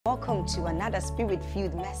Welcome to another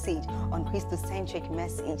spirit-filled message on Christocentric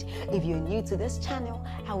Message. If you're new to this channel,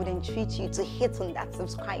 I would entreat you to hit on that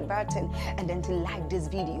subscribe button and then to like this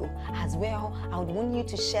video. As well, I would want you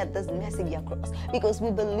to share this message across, because we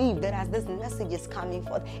believe that as this message is coming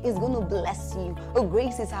forth, it's going to bless you.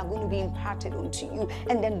 Graces are going to be imparted unto you,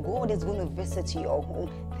 and then God is going to visit your home.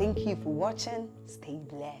 Thank you for watching. Stay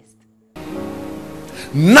blessed.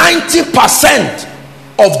 90%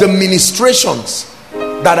 of the ministrations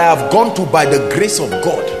that I have gone to by the grace of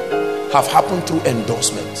God have happened through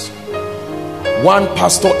endorsements. One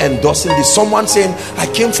pastor endorsing this, someone saying, I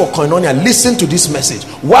came for koinonia, listen to this message,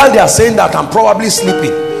 while they are saying that I'm probably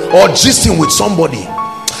sleeping or gisting with somebody.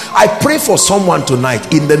 I pray for someone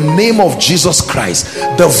tonight in the name of Jesus Christ.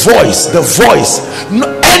 The voice,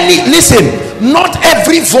 listen, not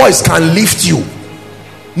every voice can lift you.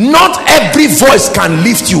 Not every voice can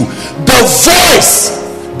lift you. The voice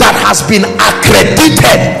that has been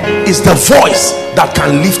accredited is the voice that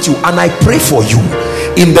can lift you. And I pray for you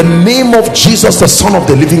in the name of Jesus, the Son of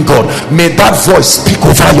the living God. May that voice speak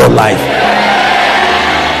over your life.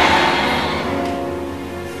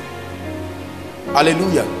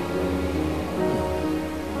 Hallelujah.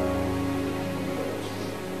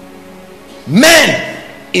 Men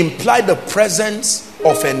imply the presence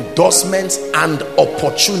of endorsements and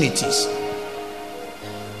opportunities.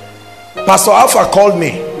 Pastor Alpha called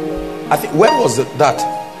me. I think, when was that?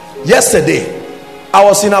 Yesterday. I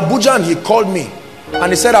was in Abuja and he called me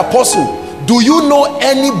and he said, Apostle, do you know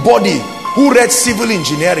anybody who read civil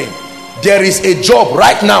engineering? There is a job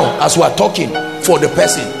right now as we are talking for the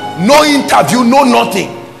person. No interview, no nothing.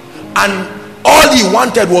 And all he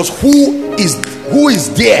wanted was who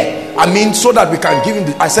is there. I mean, so that we can give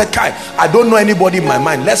him I said, Kai, I don't know anybody in my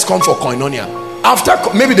mind. Let's come for koinonia. After,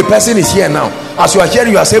 maybe the person is here now. As you are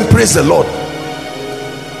hearing, you are saying, praise the Lord.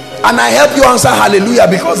 And I help you answer hallelujah,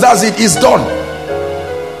 because that's it. It's done.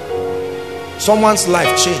 Someone's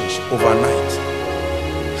life changed overnight.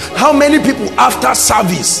 How many people after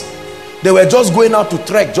service, they were just going out to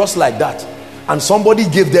trek just like that, and somebody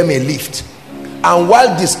gave them a lift, and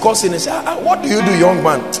while discussing, they said, what do you do, young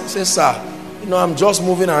man? I said, sir, you know, I'm just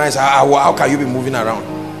moving around. I said, how can you be moving around?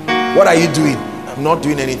 What are you doing? I'm not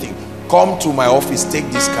doing anything. Come to my office, take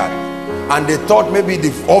this card. And they thought maybe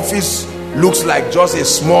the office looks like just a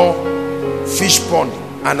small fish pond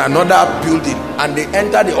and another building, and they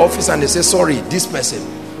enter the office and they say, sorry, this person,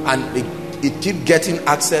 and it keep getting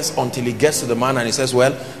access until he gets to the man and he says,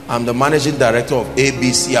 well, I'm the managing director of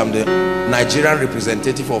ABC, I'm the Nigerian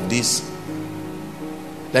representative of this.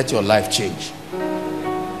 Let your life change.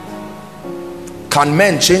 Can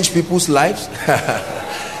men change people's lives?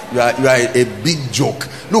 You are a big joke.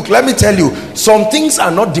 Look, let me tell you, some things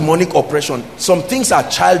are not demonic oppression. Some things are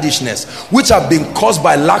childishness, which have been caused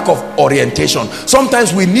by lack of orientation.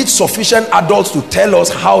 Sometimes we need sufficient adults to tell us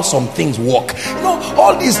how some things work. You know,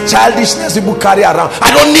 all this childishness people carry around.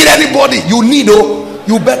 I don't need anybody. You need,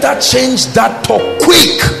 you better change that talk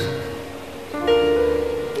quick.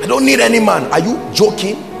 I don't need any man. Are you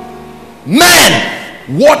joking?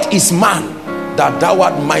 Man, what is man that thou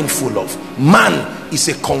art mindful of? Man is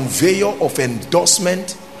a conveyor of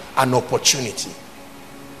endorsement and opportunity.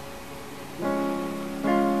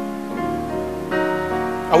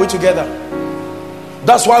 Are we together?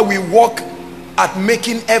 That's why we work at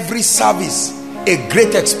making every service a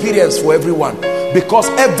great experience for everyone, because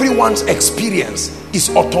everyone's experience is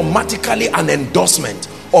automatically an endorsement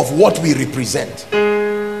of what we represent.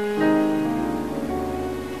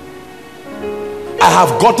 I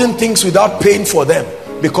have gotten things without paying for them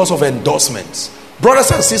because of endorsements.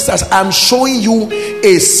 Brothers and sisters, I'm showing you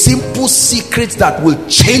a simple secret that will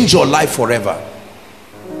change your life forever.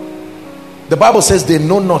 The Bible says they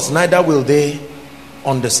know not, neither will they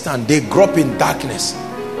understand. They grow up in darkness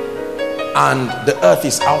and the earth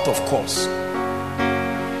is out of course.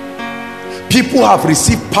 People have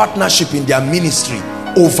received partnership in their ministry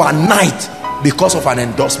overnight because of an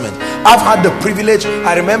endorsement. I've had the privilege.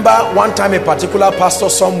 I remember one time a particular pastor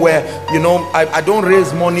somewhere, you know, I don't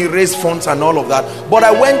raise money, raise funds and all of that, but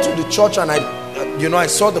I went to the church and I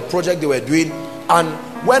saw the project they were doing, and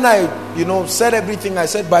when I said everything, I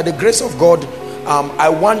said, by the grace of God, I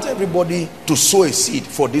want everybody to sow a seed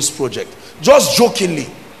for this project. Just jokingly.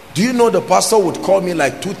 Do you know the pastor would call me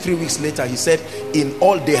like 2-3 weeks later? He said, in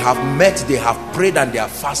all they have met, they have prayed and they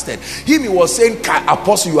have fasted. He was saying,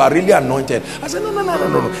 Apostle, you are really anointed. I said,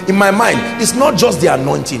 no. In my mind, it's not just the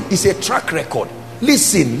anointing, it's a track record.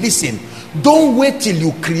 Listen. Don't wait till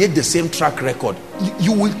you create the same track record.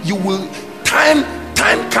 You will time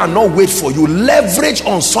cannot wait for you. Leverage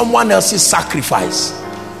on someone else's sacrifice.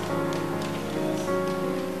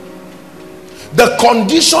 The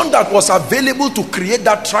condition that was available to create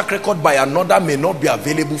that track record by another may not be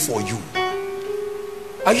available for you.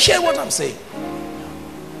 Are you hearing what I'm saying?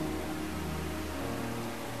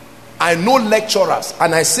 I know lecturers,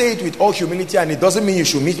 and I say it with all humility, and it doesn't mean you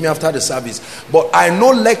should meet me after the service, but I know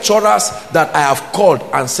lecturers that I have called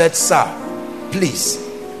and said, sir, please,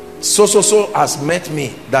 so has met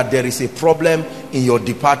me that there is a problem in your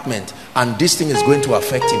department and this thing is going to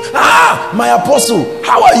affect him. My apostle,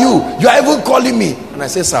 how are you? You are even calling me. And I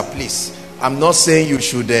say, sir, please, I'm not saying you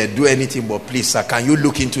should do anything, but please, sir, can you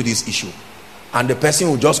look into this issue? And the person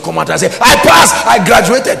will just come out and say, I passed, I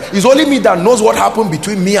graduated. It's only me that knows what happened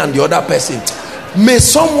between me and the other person. May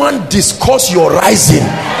someone discuss your rising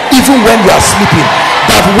even when you are sleeping.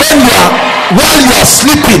 That while you are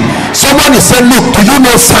sleeping, someone is saying, look, do you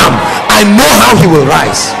know Sam? I know how he will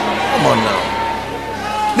rise. Come on now.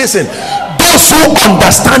 Listen, those who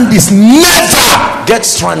understand this never get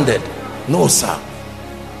stranded. No, sir.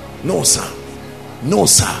 No, sir. No,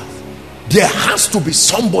 sir. There has to be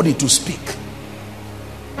somebody to speak.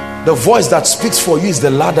 The voice that speaks for you is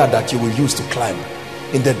the ladder that you will use to climb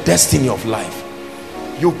in the destiny of life.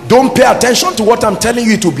 You don't pay attention to what I'm telling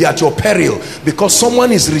you, it will be at your peril, because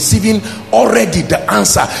someone is receiving already the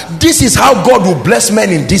answer. This is how God will bless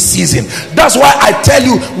men in this season. That's why I tell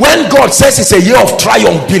you, when God says it's a year of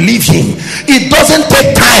triumph, believe him. It doesn't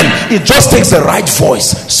take time, it just takes the right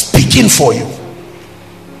voice speaking for you.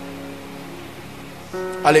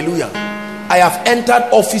 Hallelujah. I have entered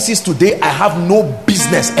offices today I have no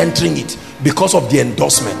business entering it because of the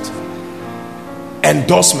endorsement.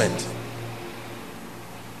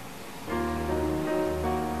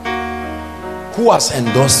 Who has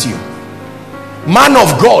endorsed you? Man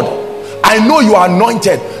of God, I know you are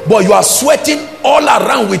anointed, but you are sweating all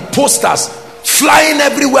around with posters flying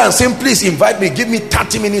everywhere and saying, please invite me, give me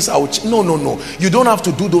 30 minutes. No, you don't have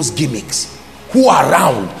to do those gimmicks. Who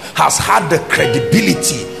around has had the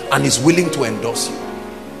credibility and is willing to endorse you?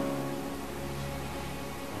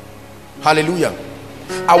 Hallelujah.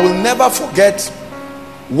 I will never forget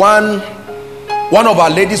one of our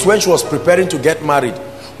ladies when she was preparing to get married.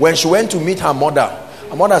 When she went to meet her mother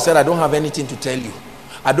said, I don't have anything to tell you.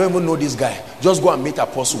 I don't even know this guy. Just go and meet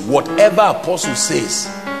Apostle. Whatever Apostle says.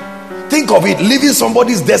 Think of it, leaving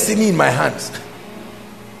somebody's destiny in my hands.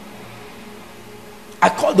 I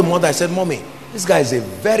called the mother. I said, Mommy, this guy is a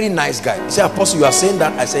very nice guy. She said, Apostle, you are saying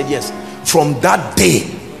that? I said, yes. From that day,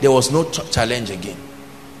 there was no challenge again.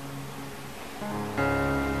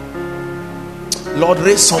 Lord,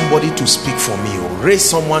 raise somebody to speak for me. Raise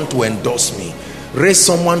someone to endorse me. Raise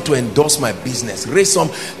someone to endorse my business. Raise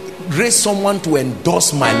someone to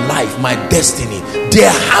endorse my life, my destiny.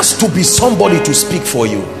 There has to be somebody to speak for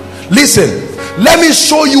you. Listen, let me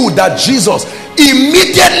show you that Jesus,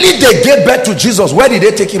 immediately they gave birth to Jesus. Where did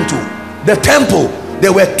they take him to? The temple.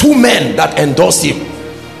 There were two men that endorsed him.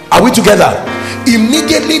 Are we together?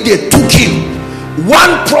 Immediately they took him.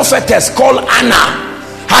 One prophetess called Anna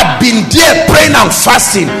had been there praying and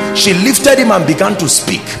fasting. She lifted him and began to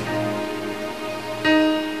speak.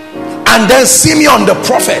 And then Simeon the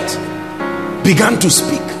prophet began to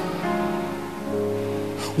speak.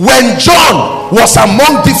 When John was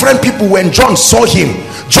among different people, when John saw him,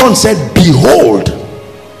 John said, behold,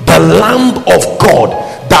 the Lamb of God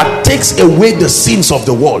that takes away the sins of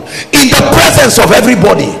the world. In the presence of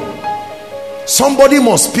everybody. Somebody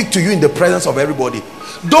must speak to you in the presence of everybody.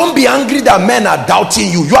 Don't be angry that men are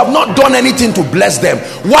doubting you. You have not done anything to bless them.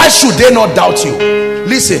 Why should they not doubt you?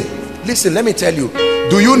 Listen, let me tell you.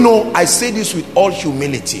 Do you know, I say this with all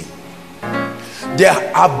humility, there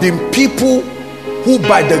have been people who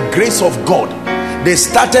by the grace of God, they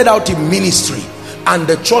started out in ministry and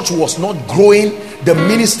the church was not growing, the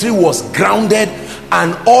ministry was grounded,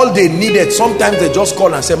 and all they needed, sometimes they just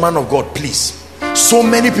call and say, man of God, please, so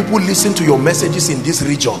many people listen to your messages in this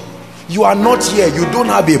region. You are not here, you don't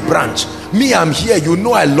have a branch. Me, I'm here, you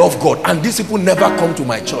know I love God, and these people never come to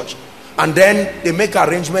my church. And then they make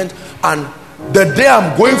arrangement, and the day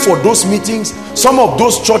I'm going for those meetings, some of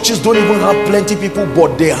those churches don't even have plenty people,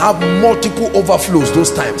 but they have multiple overflows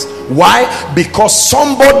those times. Why? Because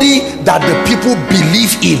somebody that the people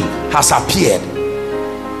believe in has appeared.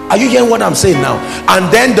 Are you hearing what I'm saying now?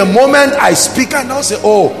 And then the moment I speak, I now say,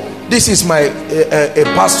 oh, this is my a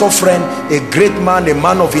pastor friend, a great man, a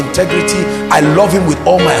man of integrity. I love him with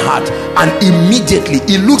all my heart. And immediately,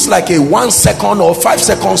 it looks like a 1 second or 5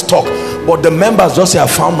 seconds talk, but the members just say, I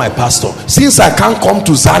found my pastor. Since I can't come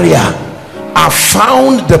to Zaria, I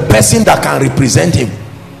found the person that can represent him.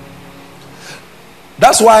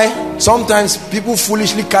 That's why sometimes people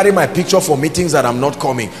foolishly carry my picture for meetings that I'm not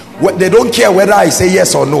coming. They don't care whether I say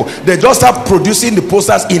yes or no. They just start producing the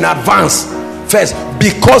posters in advance first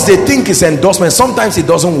because they think it's endorsement. Sometimes it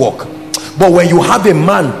doesn't work. But when you have a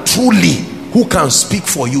man truly who can speak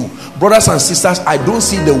for you, brothers and sisters, I don't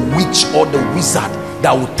see the witch or the wizard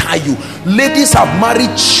that will tie you. Ladies have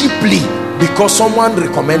married cheaply because someone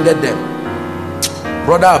recommended them.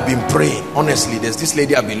 Brother, I've been praying. Honestly, there's this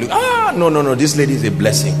lady I've been looking. No, this lady is a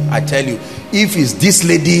blessing. I tell you, if it's this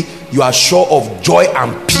lady, you are sure of joy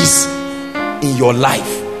and peace in your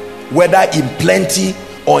life, whether in plenty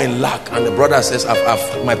or in lack. And the brother says,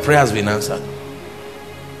 my prayer has been answered.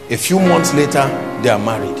 A few months later, they are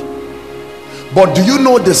married. But do you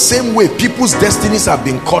know the same way people's destinies have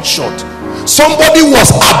been cut short? Somebody was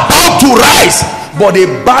about to rise, but a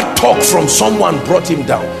bad talk from someone brought him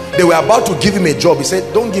down. They were about to give him a job. He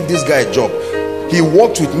said, don't give this guy a job. He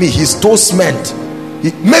worked with me. His toes meant.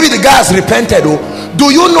 Maybe the guy has repented. Oh,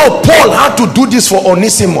 do you know Paul had to do this for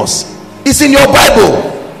Onesimus? It's in your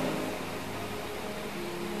Bible.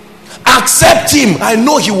 Accept him. I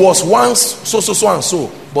know he was once so and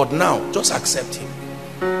so, but now just accept him.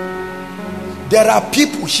 There are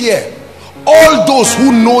people here, all those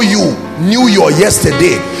who know you knew your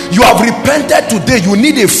yesterday. You have repented today. You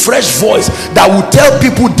need a fresh voice that will tell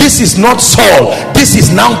people this is not Saul, this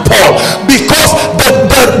is now Paul, because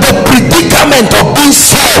the predicament of being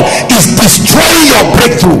Saul is destroying your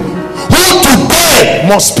breakthrough. Who today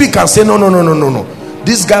must speak and say, no,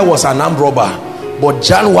 this guy was an armed robber, but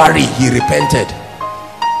January he repented.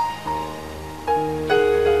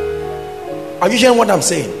 Are you hearing what I'm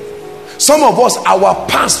saying? Some of us, our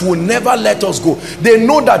past will never let us go. They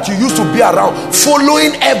know that you used to be around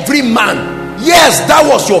following every man. Yes, that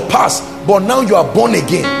was your past, but now you are born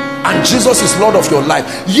again and Jesus is Lord of your life.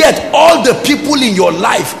 Yet all the people in your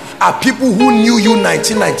life are people who knew you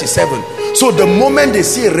 1997. So the moment they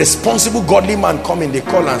see a responsible godly man coming, they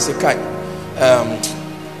call and say, Kai,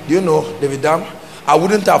 you know, David Dam, I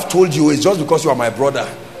wouldn't have told you. It's just because you are my brother.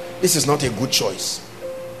 This is not a good choice.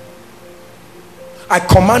 I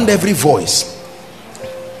command every voice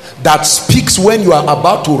that speaks when you are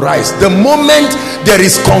about to rise. The moment there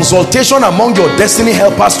is consultation among your destiny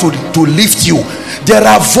helpers to lift you, there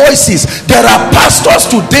are voices. There are pastors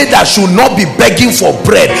today that should not be begging for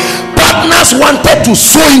bread. Partners wanted to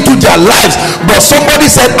sow into their lives, but somebody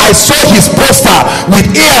said, I saw his poster with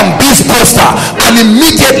A and B's poster, and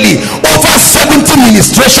immediately over 70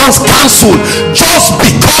 ministrations cancelled just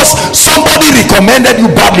because somebody recommended you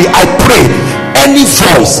badly. I pray any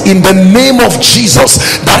voice in the name of Jesus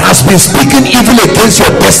that has been speaking evil against your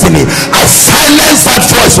destiny, I silence that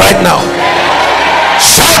voice right now.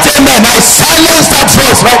 Shout amen. I silence that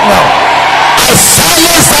voice right now. I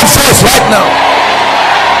silence that voice right now.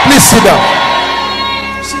 Please sit down.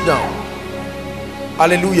 Sit down.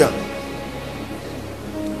 Hallelujah.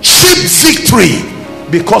 Cheap victory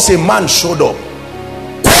because a man showed up.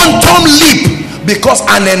 Quantum leap because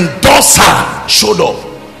an endorser showed up.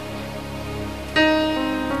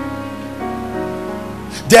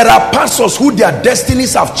 There are pastors who their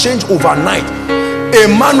destinies have changed overnight. A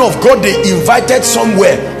man of God they invited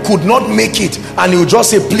somewhere could not make it, and he would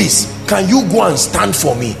just say, please, can you go and stand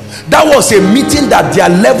for me? That was a meeting that their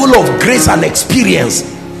level of grace and experience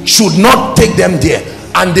should not take them there,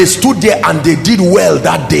 and they stood there and they did well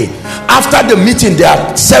that day. After the meeting, there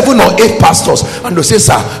are 7 or 8 pastors, and they say,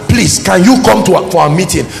 sir, please, can you come for a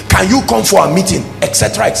meeting? Can you come for a meeting?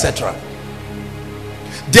 Etc. etc.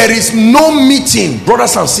 There is no meeting,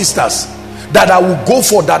 brothers and sisters, that I will go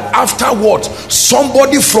for that afterwards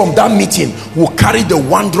somebody from that meeting will carry the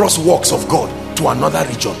wondrous works of God to another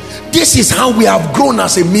region. This is how we have grown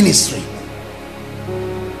as a ministry.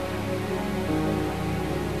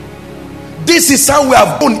 This is how we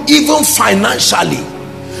have grown even financially.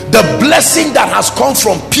 The blessing that has come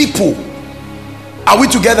from people. Are we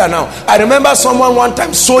together now? I remember someone one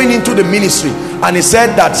time sowing into the ministry, and he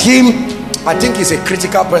said that I think he's a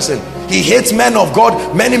critical person. He hates men of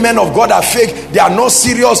God. Many men of God are fake. They are not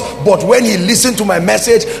serious. But when he listened to my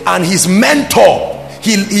message, and his mentor,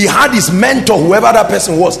 he had his mentor, whoever that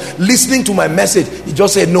person was, listening to my message, he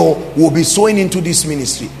just said, no, we'll be sowing into this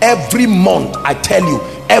ministry. Every month, I tell you,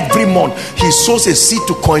 every month, he sows a seed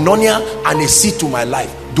to Koinonia and a seed to my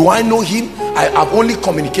life. Do I know him? I have only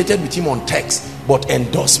communicated with him on text, but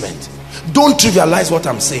endorsement. Don't trivialize what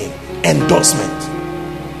I'm saying. Endorsement.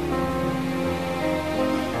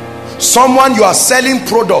 Someone, you are selling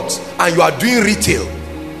products and you are doing retail,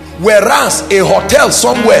 whereas a hotel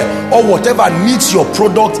somewhere or whatever needs your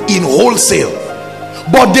product in wholesale,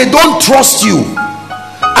 but they don't trust you,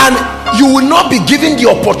 and you will not be given the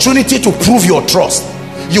opportunity to prove your trust.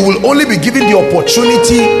 You will only be given the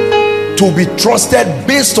opportunity to be trusted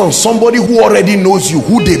based on somebody who already knows you,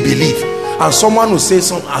 who they believe. And someone will say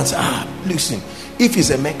something, Listen, if it's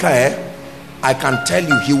a Mecca, I can tell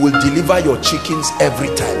you he will deliver your chickens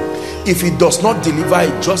every time. If he does not deliver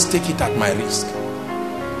it, just take it at my risk.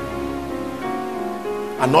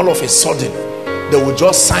 And all of a sudden they will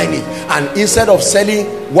just sign it, and instead of selling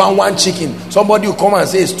one chicken, somebody will come and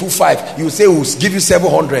say it's 2.5, you say we'll give you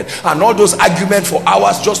 700, and all those arguments for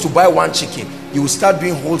hours just to buy one chicken. You will start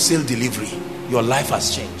doing wholesale delivery. Your life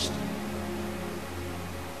has changed.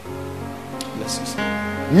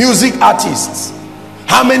 Music artists,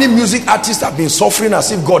 how many music artists have been suffering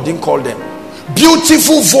as if God didn't call them?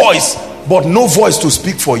 Beautiful voice, but no voice to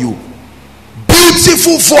speak for you.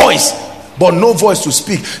 Beautiful voice, but no voice to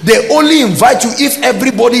speak. They only invite you if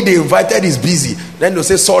everybody they invited is busy. Then they'll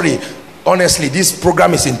say, sorry, honestly, this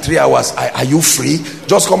program is in 3 hours. Are you free?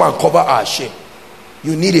 Just come and cover our shame.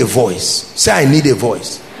 You need a voice. Say, I need a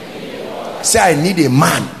voice. Say, I need a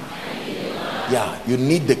man. Yeah, you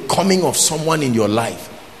need the coming of someone in your life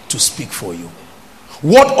to speak for you.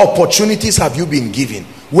 What opportunities have you been given?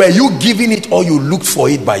 Were you given it, or you looked for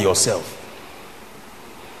it by yourself?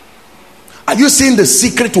 Are you seeing the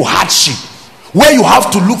secret to hardship, where you have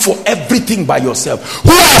to look for everything by yourself? Who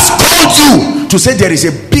has called you to say there is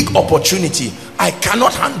a big opportunity? I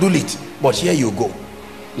cannot handle it, but here you go.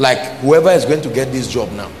 Like whoever is going to get this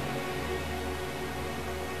job now.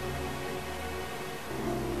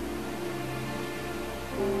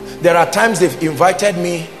 There are times they've invited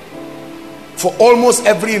me. For almost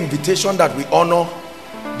every invitation that we honor,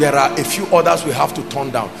 there are a few others we have to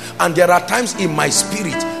turn down. And there are times in my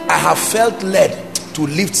spirit I have felt led to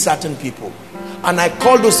lift certain people, and I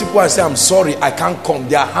call those people and say, I'm sorry, I can't come.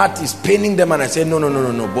 Their heart is paining them, and I say, no,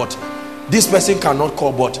 but this person cannot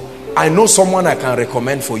call, but I know someone I can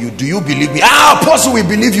recommend for you. Do you believe me? Apostle, we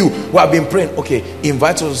believe you. We have been praying. Okay,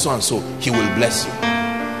 invite us so and so, he will bless you.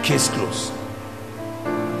 Case closed.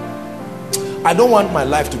 I don't want my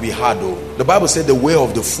life to be hard though. The Bible said the way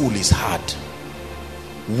of the fool is hard.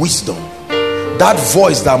 Wisdom, that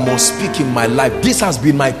voice that must speak in my life. This has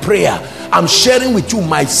been my prayer. I'm sharing with you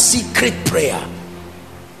my secret prayer.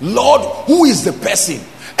 Lord, who is the person?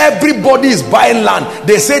 Everybody is buying land.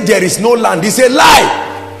 They say there is no land. It's a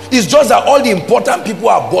lie. It's just that all the important people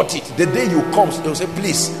have bought it. The day you come, they'll say,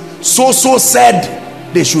 please, so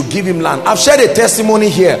said they should give him land. I've shared a testimony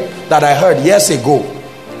here that I heard years ago.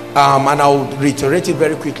 And I'll reiterate it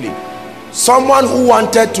very quickly. Someone who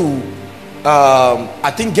wanted to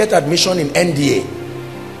I think get admission in NDA,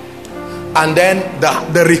 and then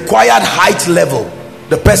the required height level,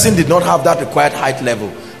 the person did not have that required height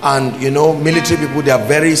level. And you know, military people, they are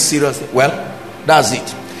very serious. Well, that's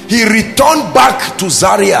it. He returned back to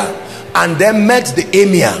Zaria and then met the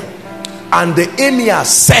emir, and the emir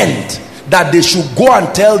sent that they should go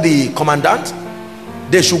and tell the commandant,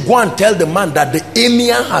 they should go and tell the man that the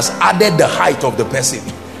emir has added the height of the person.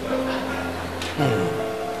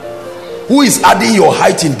 Who is adding your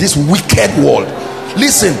height in this wicked world?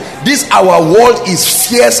 Listen, this our world is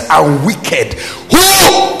fierce and wicked.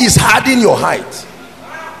 Who is adding your height?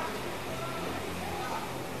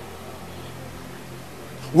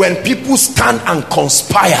 When people stand and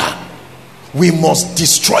conspire, we must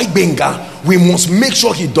destroy Benga. We must make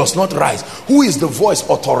sure he does not rise. Who is the voice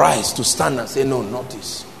authorized to stand and say, no, not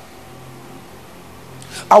this?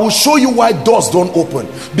 I will show you why doors don't open.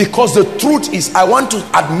 Because the truth is, I want to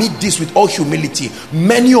admit this with all humility,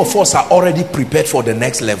 many of us are already prepared for the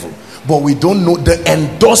next level, but we don't know. The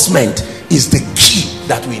endorsement is the key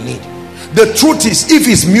that we need. The truth is, if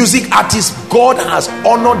it's music artists, God has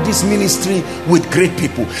honored this ministry with great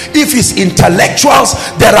people. If it's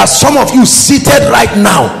intellectuals, there are some of you seated right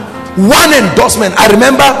now. One endorsement. I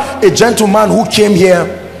remember a gentleman who came here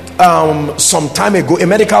some time ago, a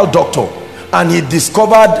medical doctor, and he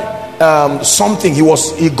discovered something. He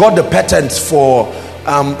got the patent for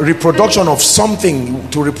reproduction of something,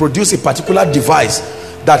 to reproduce a particular device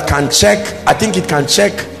that can check, I think it can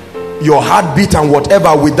check your heartbeat and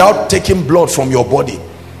whatever without taking blood from your body.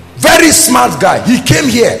 Very smart guy. He came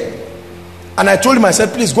here, and I told him, I said,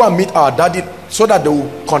 please go and meet our daddy, so that they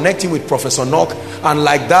will connect him with Professor Nock, and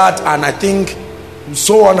like that, and I think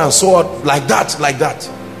so on and so on, like that.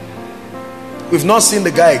 We've not seen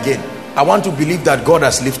the guy again. I want to believe that God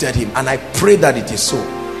has lifted him, and I pray that it is so.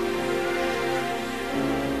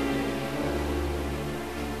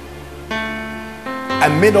 I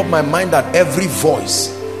made up my mind that every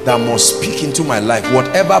voice that must speak into my life,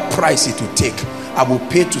 whatever price it will take, I will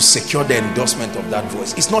pay to secure the endorsement of that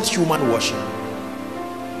voice. It's not human worship.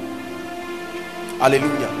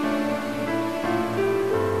 Hallelujah.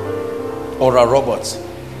 Ora Roberts,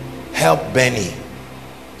 help Benny,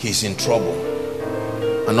 he's in trouble.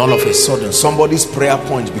 And all of a sudden, somebody's prayer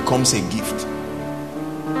point becomes a gift.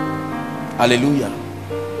 Hallelujah.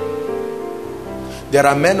 There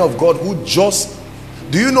are men of God who just,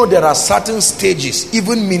 do you know there are certain stages,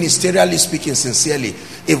 even ministerially speaking, sincerely,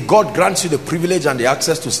 if God grants you the privilege and the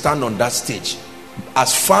access to stand on that stage,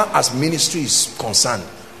 as far as ministry is concerned,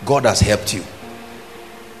 God has helped you.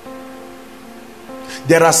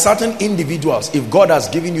 There are certain individuals, if God has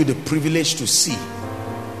given you the privilege to see,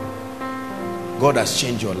 God has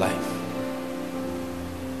changed your life.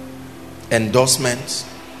 Endorsements,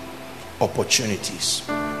 opportunities.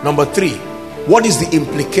 Number 3, what is the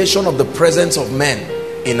implication of the presence of men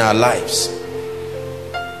in our lives?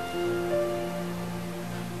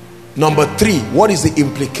 Number 3, what is the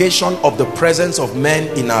implication of the presence of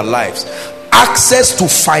men in our lives? Access to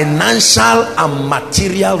financial and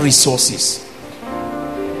material resources.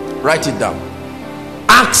 Write it down.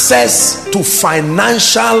 Access to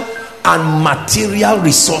financial and material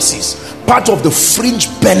resources. Part of the fringe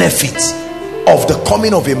benefits of the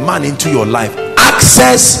coming of a man into your life.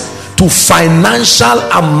 Access to financial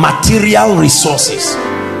and material resources.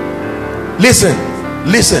 Listen.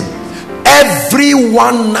 Every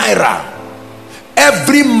 1 naira,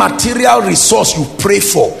 every material resource you pray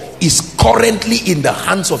for is currently in the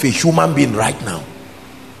hands of a human being right now.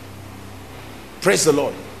 Praise the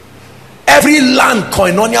Lord. Every land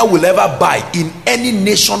Koinonia will ever buy in any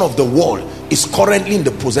nation of the world is currently in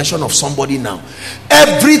the possession of somebody now.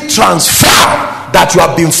 Every transfer that you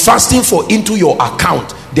have been fasting for into your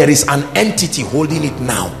account, there is an entity holding it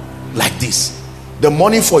now, like this. The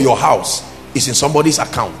money for your house is in somebody's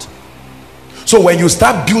account. So when you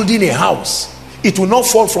start building a house, it will not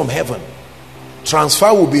fall from heaven.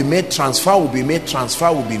 Transfer will be made, transfer will be made,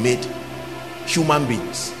 transfer will be made. Human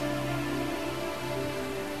beings.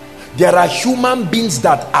 There are human beings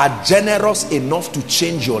that are generous enough to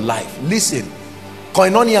change your life. Listen,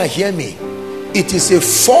 Koinonia, hear me. It is a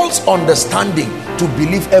false understanding to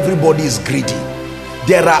believe everybody is greedy.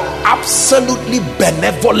 There are absolutely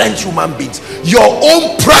benevolent human beings. Your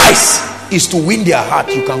own price is to win their heart.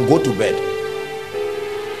 You can go to bed.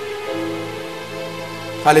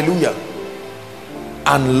 Hallelujah.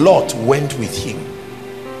 And Lot went with him.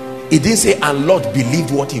 It didn't say and Lot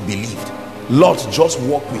believed what he believed. Lot just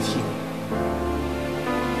walked with him.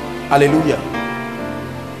 Hallelujah.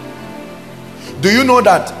 Do you know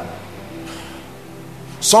that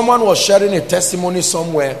someone was sharing a testimony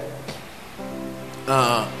somewhere?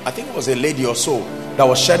 I think it was a lady or so that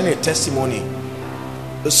was sharing a testimony.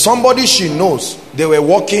 Somebody she knows, they were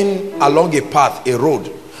walking along a path, a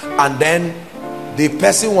road, and then the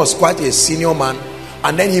person was quite a senior man,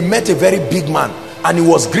 and then he met a very big man and he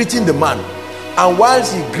was greeting the man. And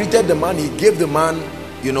whilst he greeted the man, he gave the man,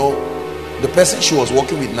 you know, the person she was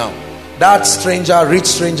working with now, that stranger, rich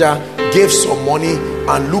stranger, gave some money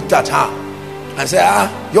and looked at her and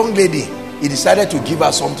said, young lady. He decided to give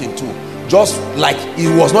her something too, just like he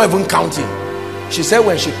was not even counting. She said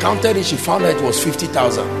when she counted it, she found out it was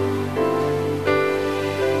 50,000.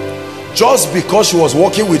 Just because she was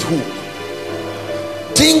working with who?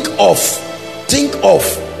 Think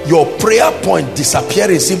of your prayer point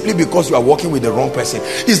disappearing simply because you are working with the wrong person.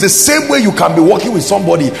 It's the same way you can be working with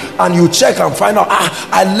somebody and you check and find out,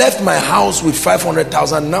 I left my house with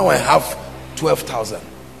 500,000, now I have 12,000.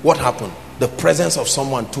 What happened? The presence of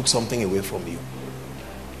someone took something away from you.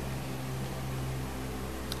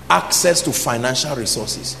 Access to financial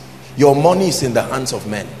resources. Your money is in the hands of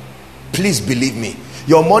men. Please believe me.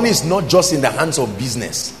 Your money is not just in the hands of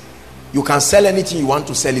business. You can sell anything you want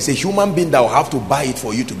to sell. It's a human being that will have to buy it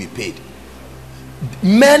for you to be paid.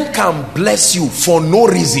 Men can bless you for no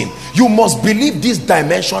reason. You must believe this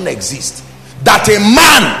dimension exists, that a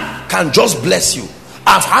man can just bless you.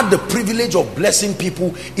 I've had the privilege of blessing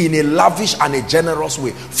people in a lavish and a generous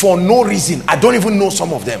way for no reason. I don't even know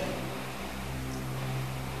some of them.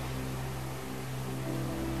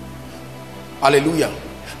 Hallelujah.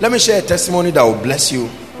 Let me share a testimony that will bless you.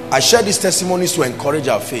 I share these testimonies to encourage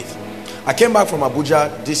our faith. I came back from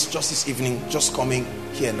Abuja just this evening, just coming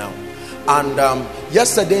here now. And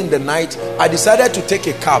yesterday in the night, I decided to take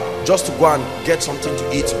a cab just to go and get something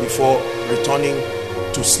to eat before returning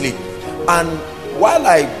to sleep. And while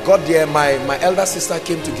I got there, my elder sister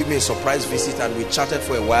came to give me a surprise visit, and we chatted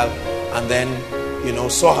for a while, and then, you know,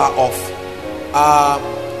 saw her off.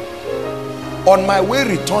 On my way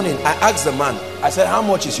returning, I asked the man, I said, how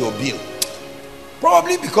much is your bill?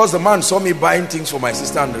 Probably because the man saw me buying things for my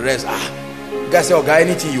sister and the rest. You guys say, oh, guy,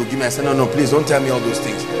 anything you give me. I said, no, please don't tell me all those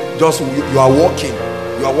things. Just you are working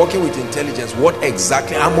with intelligence. What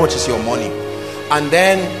exactly, how much is your money? And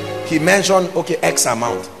then he mentioned, okay, X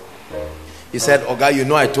amount. He said, Oga, you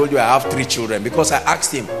know I told you I have 3 children. Because I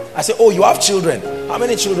asked him, I said, oh, you have children? How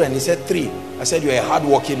many children? He said 3. I said, you're a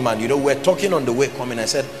hard-working man. You know, we're talking on the way coming. I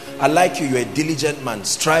said, I like you. You're a diligent man,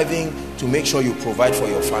 striving to make sure you provide for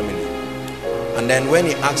your family. And then when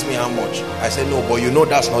he asked me how much, I said, no, but you know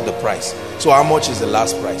that's not the price. So how much is the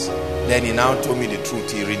last price? Then he now told me the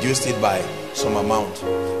truth. He reduced it by some amount.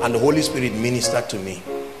 And the Holy Spirit ministered to me.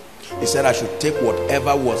 He said I should take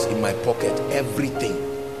whatever was in my pocket, everything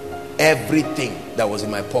that was in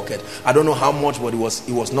my pocket. I don't know how much, but it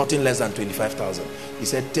was nothing less than 25,000. He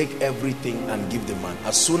said, take everything and give the man.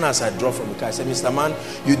 As soon as I dropped from the car, I said, Mr. Man,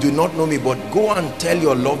 you do not know me, but go and tell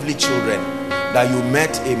your lovely children that you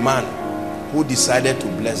met a man who decided to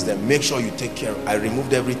bless them. Make sure you take care. I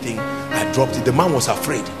removed everything. I dropped it. The man was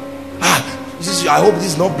afraid. I hope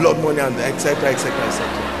this is not blood money, and etc, etc, etc.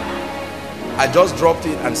 I just dropped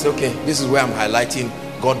it and said, okay, this is where I'm highlighting,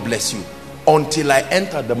 God bless you. Until I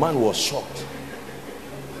entered, the man was shocked.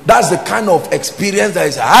 That's the kind of experience that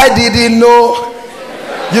is, I didn't know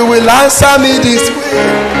you will answer me this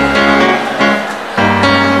way.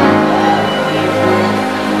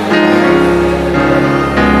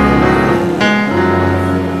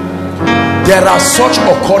 There are such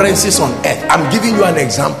occurrences on earth. I'm giving you an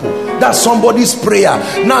example. That's somebody's prayer.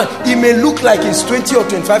 Now, it may look like it's 20 or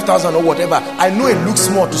 25,000 or whatever. I know it looks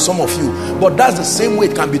small to some of you, but that's the same way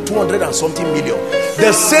it can be 200 and something million.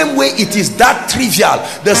 The same way it is that trivial.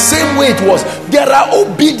 The same way it was. There are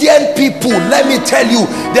obedient people. Let me tell you,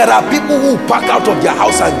 there are people who pack out of their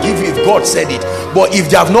house and give you if God said it. But if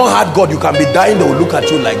they have not had God, you can be dying, they will look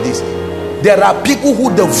at you like this. There are people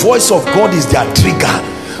who the voice of God is their trigger.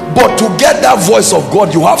 But to get that voice of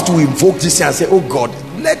God, you have to invoke this and say, oh God,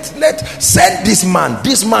 let send this man.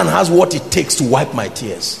 This man has what it takes to wipe my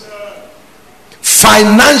tears.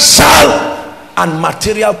 Financial and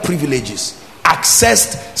material privileges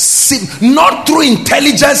accessed not through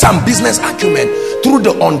intelligence and business acumen, through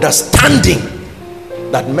the understanding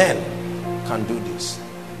that men can do this.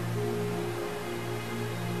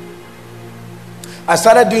 I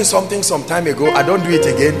started doing something some time ago. I don't do it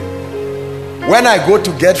again. When I go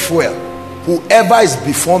to get fuel, whoever is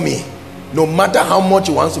before me, no matter how much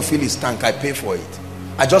he wants to fill his tank, I pay for it.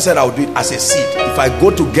 I just said I'll do it as a seed. If I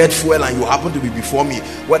go to get fuel and you happen to be before me,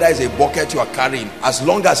 whether it's a bucket you are carrying, as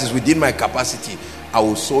long as it's within my capacity, I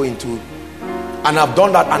will sow into. And I've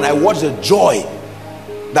done that, and I watch the joy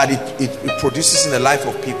that it produces in the life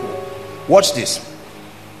of people. Watch this.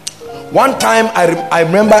 One time I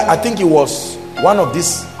remember, I think it was one of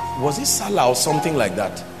these, was it Salah or something like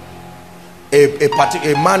that?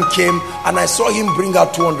 A man came and I saw him bring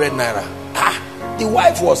out 200 naira. The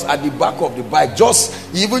wife was at the back of the bike.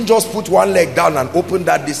 He even just put one leg down and opened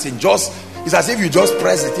that this thing. It's as if you just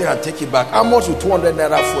press the thing and take it back. How much with 200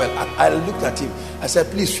 naira fuel? I looked at him. I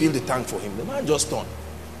said, please fill the tank for him. The man just turned.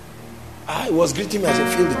 I was greeting me. I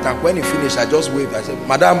said, fill the tank. When he finished, I just waved. I said,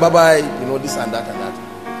 madam, bye-bye. You know, this and that and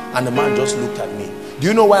that. And the man just looked at me. Do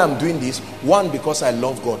you know why I'm doing this? One, because I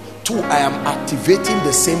love God. Two, I am activating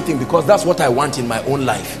the same thing because that's what I want in my own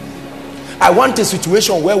life. I want a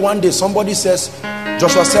situation where one day somebody says,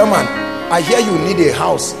 Joshua Selman, I hear you need a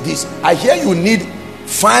house. I hear you need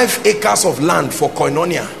 5 acres of land for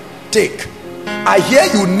koinonia. Take. I hear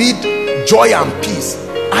you need joy and peace.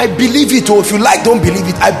 I believe it, or if you like, don't believe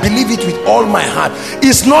it. I believe it with all my heart.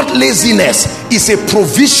 It's not laziness. It's a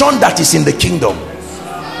provision that is in the kingdom.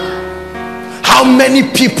 How many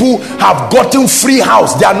people have gotten free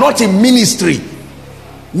house? They are not in ministry.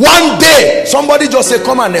 One day somebody just say,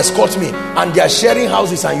 come and escort me, and they are sharing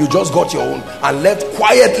houses and you just got your own and left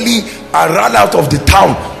quietly and ran out of the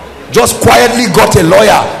town. Just quietly got a lawyer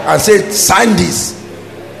and said, sign this.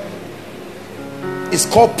 It's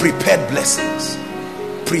called prepared blessings.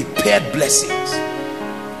 Prepared blessings.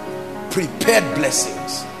 Prepared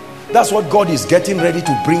blessings. That's what God is getting ready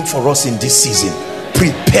to bring for us in this season.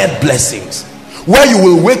 Prepared blessings. Where you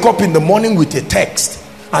will wake up in the morning with a text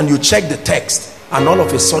and you check the text, and all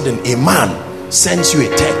of a sudden a man sends you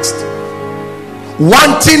a text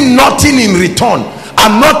wanting nothing in return.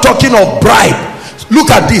 I'm not talking of bribe. Look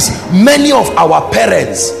at this. Many of our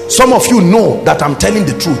parents, some of you know that I'm telling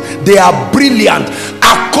the truth, they are brilliant.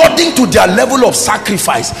 According to their level of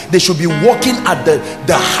sacrifice, they should be working at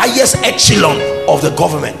the highest echelon of the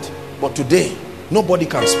government. But today, nobody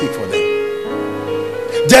can speak for them.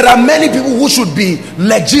 There are many people who should be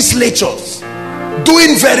legislators,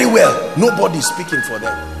 doing very well. Nobody is speaking for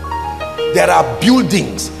them. There are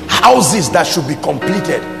buildings, houses that should be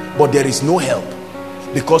completed, but there is no help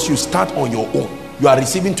because you start on your own. You are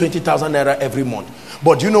receiving 20,000 naira every month.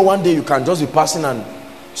 But you know, one day you can just be passing and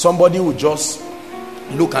somebody will just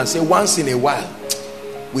look and say, once in a while,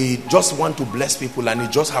 We just want to bless people, and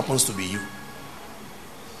it just happens to be you.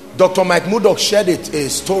 Dr. Mike Murdoch shared a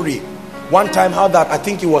story one time, how that, I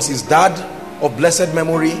think it was his dad of blessed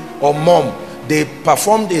memory or mom, they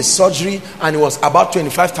performed a surgery and it was about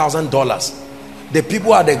 $25,000. The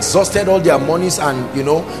people had exhausted all their monies, and you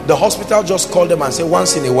know, the hospital just called them and said,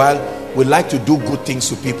 once in a while we like to do good things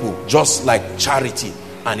to people, just like charity,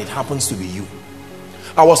 and it happens to be you.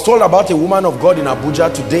 I was told about a woman of God in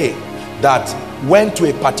Abuja today that went to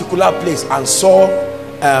a particular place and saw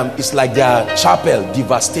it's like their chapel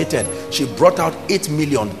devastated. She brought out 8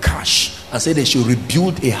 million cash and said they should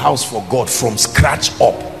rebuild a house for God from scratch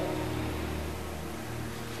up.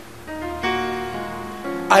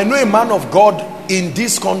 I know a man of God in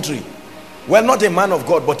this country, well, not a man of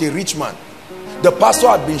God but a rich man. The pastor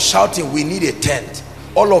had been shouting, we need a tent.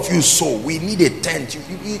 All of you sow, we need a tent.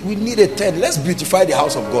 We need a tent. Let's beautify the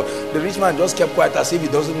house of God. The rich man just kept quiet as if he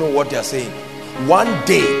doesn't know what they are saying. One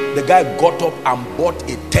day the guy got up and bought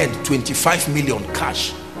a tent, 25 million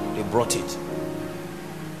cash. They brought it.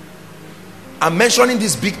 I'm mentioning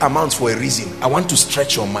these big amounts for a reason. I want to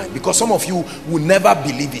stretch your mind, because some of you will never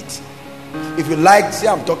believe it. If you like, say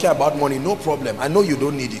I'm talking about money, no problem. I know you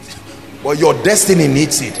don't need it, but your destiny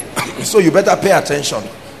needs it. So you better pay attention.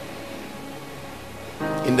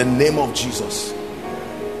 In the name of Jesus.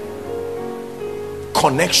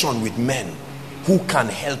 Connection with men who can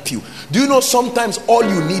help you. Do you know sometimes all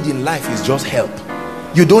you need in life is just help?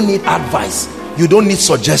 You don't need advice. You don't need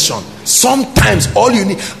suggestion. Sometimes all you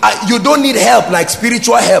need, you don't need help like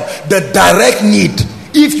spiritual help. The direct need,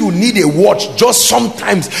 if you need a watch, just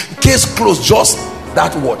sometimes, case closed, just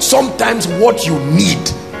that watch. Sometimes what you need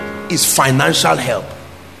is financial help.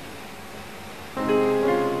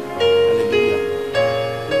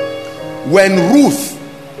 When Ruth,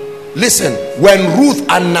 listen, when Ruth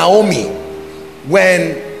and Naomi,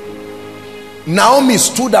 when Naomi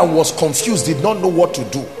stood and was confused, did not know what to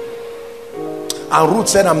do, and Ruth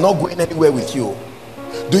said, I'm not going anywhere with you.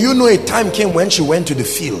 Do you know a time came when she went to the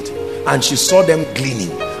field and she saw them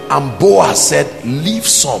gleaning, and Boaz said, leave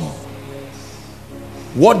some.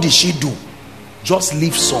 What did she do? Just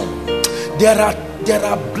leave some. There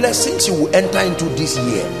are blessings you will enter into this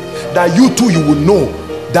year that you too, you will know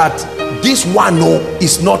that this one, no,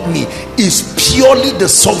 is not me, is purely the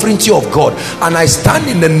sovereignty of God. And I stand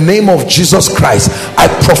in the name of Jesus Christ, I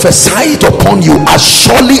prophesy it upon you, as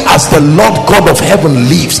surely as the Lord God of heaven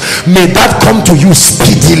lives, may that come to you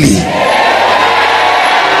speedily.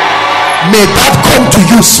 May that come to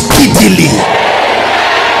you speedily.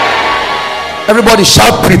 Everybody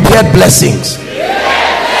shout, prepared blessings.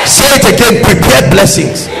 Say it again, prepared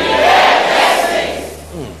blessings.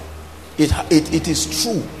 It is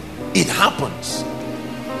true. It happens.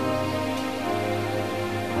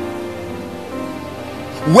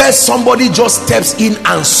 Where somebody just steps in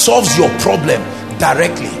and solves your problem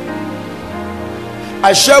directly.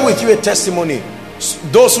 I share with you a testimony.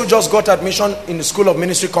 Those who just got admission in the School of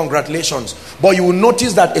Ministry, congratulations. But you will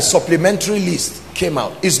notice that a supplementary list came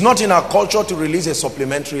out. It's not in our culture to release a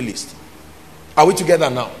supplementary list. Are we together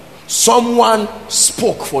now? Someone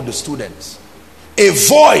spoke for the students. A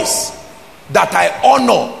voice that I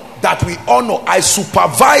honor, that we honor. I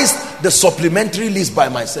supervised the supplementary list by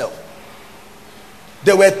myself.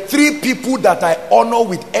 There were 3 people that I honor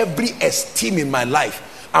with every esteem in my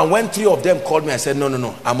life, and when 3 of them called me, I said,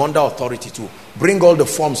 no, I'm under authority to bring all the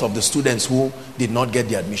forms of the students who did not get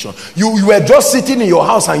the admission. You were just sitting in your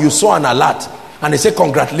house and you saw an alert and they said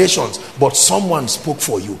congratulations, but someone spoke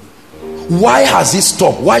for you. Why has it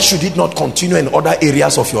stopped? Why should it not continue in other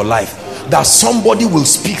areas of your life, that somebody will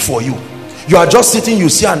speak for you? You are just sitting, you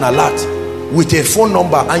see an alert with a phone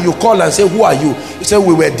number, and you call and say, who are you? You say,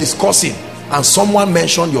 we were discussing, and someone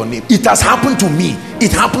mentioned your name. It has happened to me.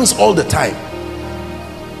 It happens all the time.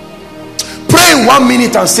 Pray in 1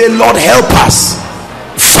 minute and say, Lord, help us.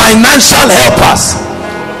 Financial help us.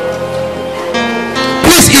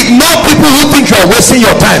 Please ignore people who think you are wasting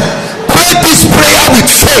your time. Pray this prayer with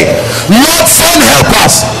faith. Lord, send help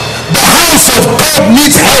us. The house of God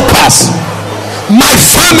needs help us. My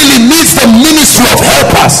family needs the ministry of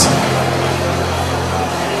helpers.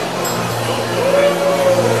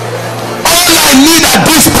 All I need at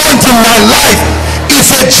this point in my life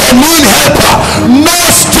is a genuine helper, no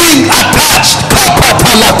string attached.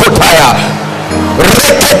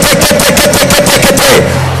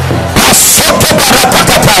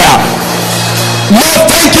 Lord,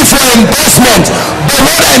 thank you for endorsement, but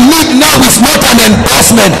what I need now is not an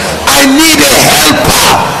endorsement. I need a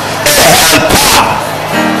helper.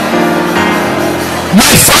 My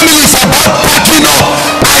family is about packing up.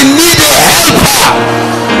 I need a helper.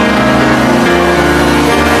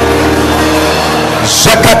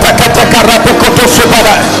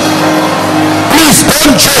 Please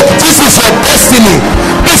don't joke. This is your destiny.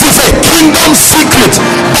 This is a kingdom secret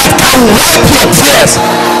that can wipe your tears.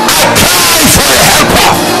 I cry for a helper.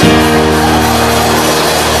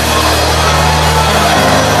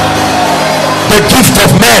 The gift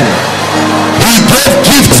of men. He gave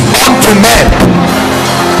gifts unto men.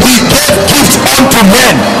 He gave gifts unto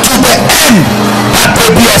men to the end that they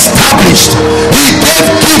be established. He gave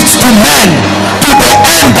gifts to men to the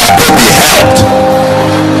end that they be helped.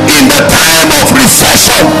 In the time of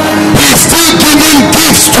recession, he is still giving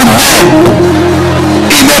gifts to men.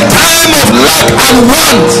 In the time of lack and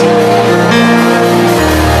want,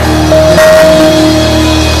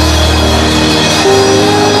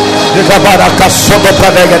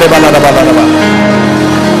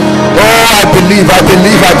 oh, I believe.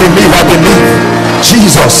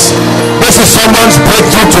 Jesus, this is someone's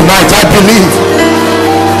breakthrough tonight. I believe.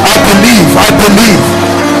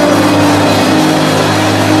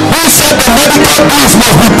 Who said the medical bills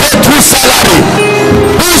must be paid through salary?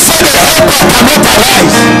 Who said the helper cannot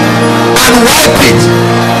arise and wipe it?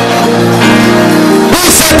 Who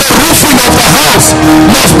said the roofing of the house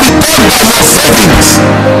must be done by your savings?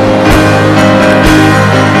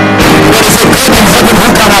 There is a God in heaven who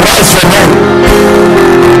can arise for men.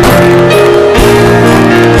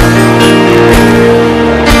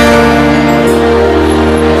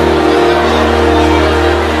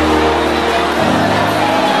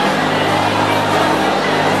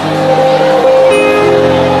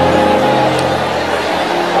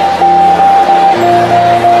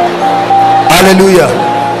 Hallelujah.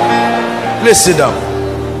 Please sit down.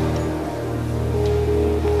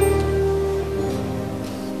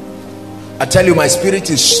 I tell you, my spirit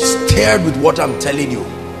is stirred with what I'm telling you.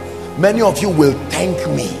 Many of you will thank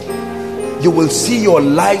me. You will see your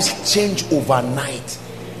lives change overnight.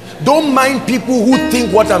 Don't mind people who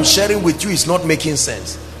think what I'm sharing with you is not making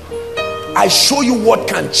sense. I show you what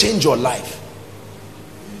can change your life.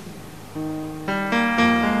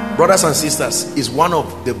 Brothers and sisters, is one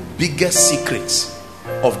of the biggest secrets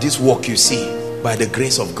of this work you see, by the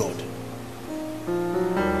grace of God.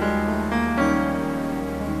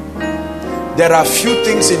 There are few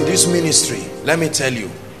things in this ministry, let me tell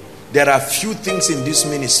you, there are few things in this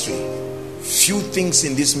ministry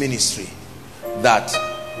that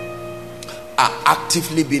are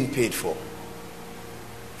actively being paid for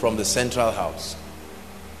from the central house.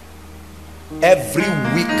 Every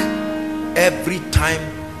week, every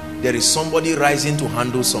time, there is somebody rising to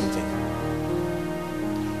handle something.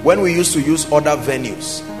 When we used to use other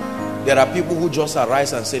venues, there are people who just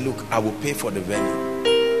arise and say, look, I will pay for the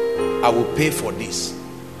venue. I will pay for this.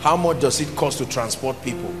 How much does it cost to transport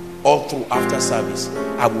people all through after service?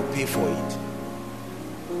 I will pay for it.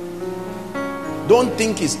 Don't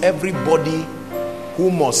think it's everybody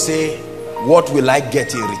who must say, what will I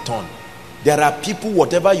get in return? There are people,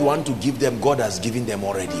 whatever you want to give them, God has given them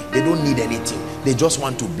already. They don't need anything. They just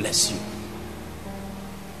want to bless you.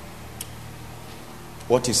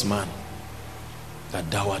 What is man that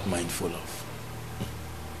thou art mindful of?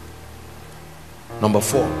 Number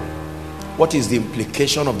 4, what is the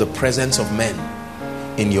implication of the presence of men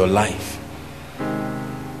in your life?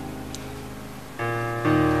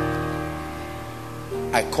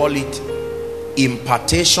 I call it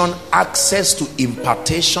impartation, access to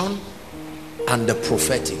impartation and the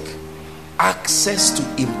prophetic. Access to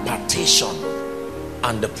impartation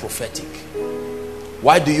and the prophetic.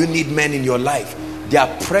 Why do you need men in your life? Their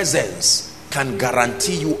presence can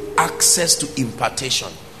guarantee you access to impartation.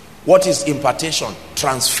 What is impartation?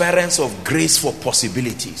 Transference of grace for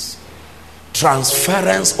possibilities.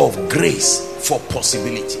 Transference of grace for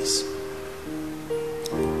possibilities.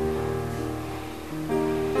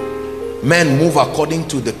 Men move according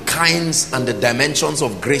to the kinds and the dimensions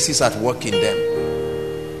of graces at work in them.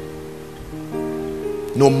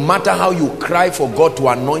 No matter how you cry for God to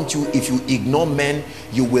anoint you, if you ignore men,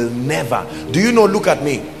 you will never. Do you know, look at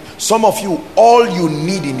me. Some of you, all you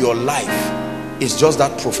need in your life is just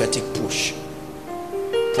that prophetic push.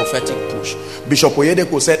 Prophetic push. Bishop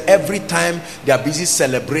Oyedeko said every time they are busy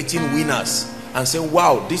celebrating winners and saying,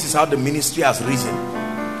 wow, this is how the ministry has risen,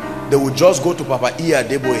 they will just go to Papa Iya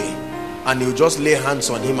Deboe and he will just lay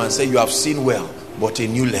hands on him and say, you have seen well, but a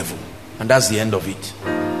new level. And that's the end of it.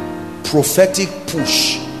 Prophetic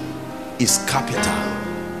push is capital.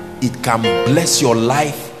 It can bless your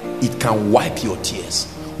life. It can wipe your tears.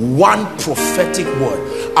 One prophetic word.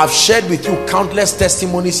 I've shared with you countless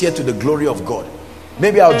testimonies here to the glory of God.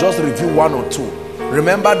 Maybe I'll just review one or two.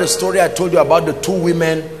 Remember the story I told you about the two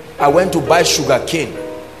women? I went to buy sugar cane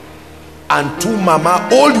and two mama,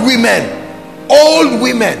 old women.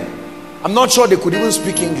 I'm not sure they could even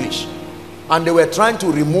speak English. And they were trying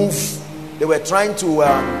to remove, what do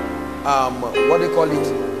they call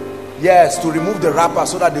it? Yes, to remove the wrapper,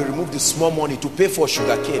 so that they remove the small money to pay for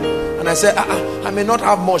sugarcane. And I said, I may not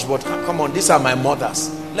have much, but come on, these are my mothers.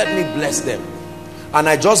 Let me bless them. And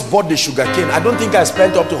I just bought the sugarcane. I don't think I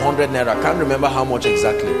spent up to 100 naira. I can't remember how much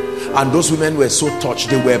exactly. And those women were so touched.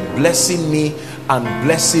 They were blessing me and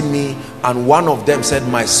blessing me. And one of them said,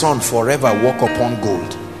 my son, forever walk upon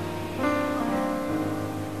gold.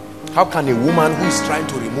 How can a woman who is trying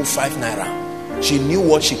to remove 5 naira, she knew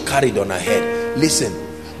what she carried on her head. Listen,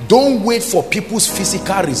 don't wait for people's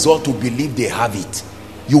physical result to believe they have it.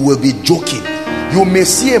 You will be joking. You may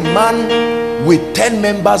see a man with 10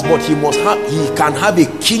 members, but he can have a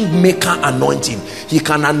kingmaker anointing. He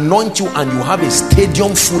can anoint you and you have a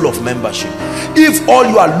stadium full of membership. If all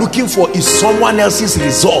you are looking for is someone else's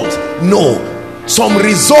result, no. Some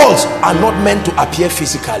results are not meant to appear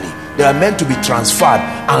physically. They are meant to be transferred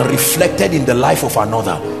and reflected in the life of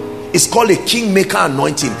another. It's called a kingmaker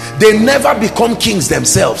anointing. They never become kings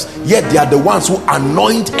themselves, yet they are the ones who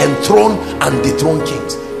anoint, enthrone and dethrone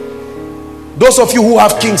kings. Those of you who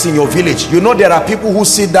have kings in your village, you know there are people who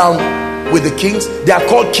sit down with the kings. They are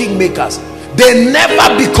called kingmakers. They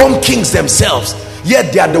never become kings themselves,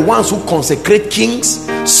 yet they are the ones who consecrate kings.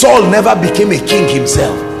 Saul never became a king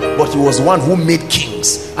himself, but he was the one who made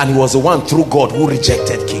kings, and he was the one through God who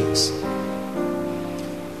rejected kings.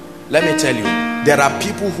 Let me tell you, there are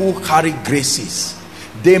people who carry graces.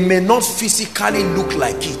 They may not physically look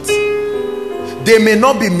like it. They may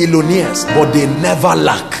not be millionaires, but they never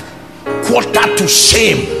lack. Quarter to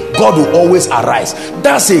shame, God will always arise.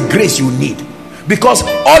 That's a grace you need. Because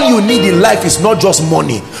all you need in life is not just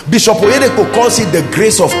money. Bishop Oyedepo calls it the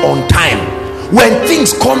grace of on time. When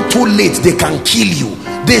things come too late, they can kill you.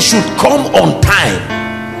 They should come on time.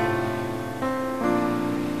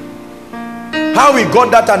 How he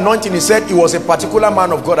got that anointing, he said he was a particular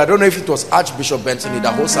man of God. I don't know if it was Archbishop Benson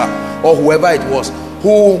Idahosa or whoever it was,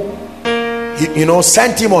 who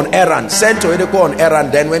sent him on errand, sent Oyedepo on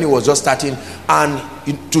errand then when he was just starting, and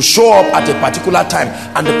to show up at a particular time,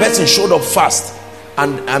 and the person showed up fast,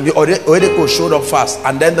 and Oyedepo showed up fast,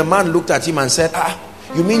 and then the man looked at him and said,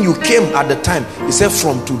 you mean you came at the time? He said,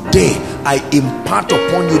 from today I impart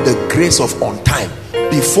upon you the grace of on time.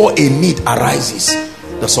 Before a need arises,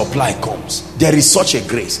 the supply comes. There is such a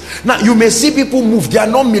grace. Now you may see people move, they are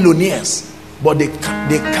not millionaires, but they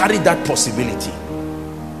carry that possibility.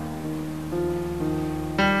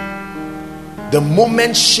 The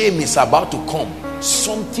moment shame is about to come,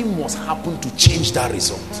 something must happen to change that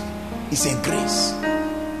result. It's a grace.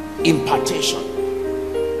 Impartation.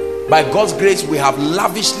 By God's grace, we have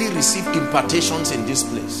lavishly received impartations in this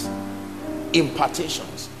place.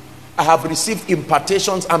 Impartations. I have received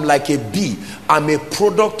impartations. I'm like a bee. I'm a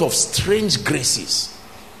product of strange graces.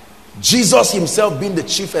 Jesus himself being the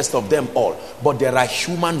chiefest of them all. But there are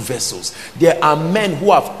human vessels. There are men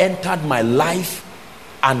who have entered my life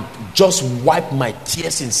and just wiped my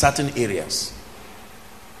tears in certain areas.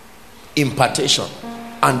 Impartation.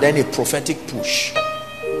 And then a prophetic push.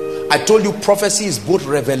 I told you prophecy is both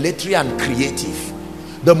revelatory and creative.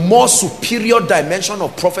 The more superior dimension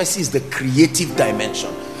of prophecy is the creative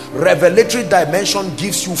dimension. Revelatory dimension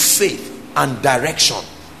gives you faith and direction.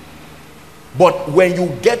 But when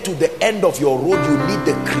you get to the end of your road, you need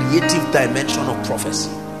the creative dimension of prophecy.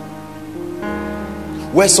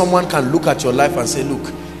 Where someone can look at your life and say, look,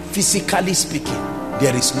 physically speaking,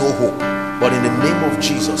 there is no hope. But in the name of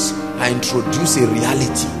Jesus, I introduce a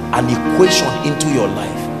reality, an equation into your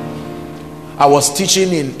life. I was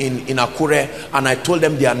teaching in Akure, and I told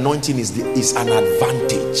them the anointing is an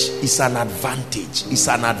advantage. It's an advantage. It's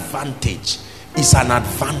an advantage. It's an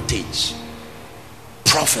advantage.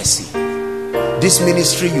 Prophecy. This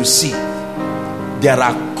ministry you see, there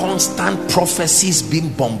are constant prophecies being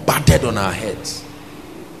bombarded on our heads.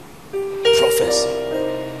 Prophecy.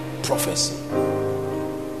 Prophecy.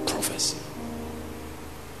 Prophecy.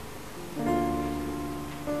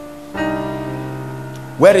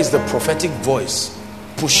 Where is the prophetic voice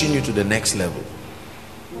pushing you to the next level?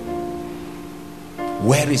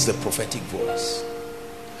 Where is the prophetic voice?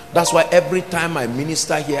 That's why every time I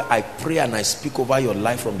minister here, I pray and I speak over your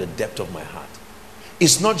life from the depth of my heart.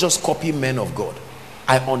 It's not just copy men of God.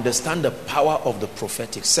 I understand the power of the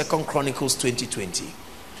prophetic. 2 Chronicles 20:20.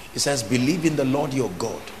 It says, believe in the Lord your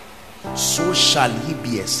God, so shall he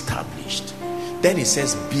be established. Then it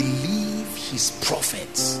says, believe his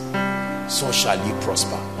prophets, so shall ye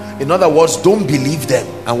prosper. In other words, don't believe them,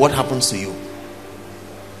 and what happens to you?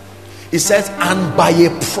 It says, and by a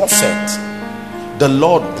prophet the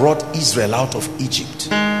Lord brought Israel out of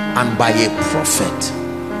Egypt, and by a prophet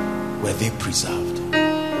were they preserved.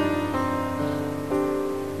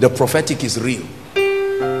 The prophetic is real.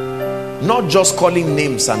 Not just calling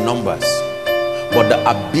names and numbers, but the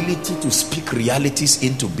ability to speak realities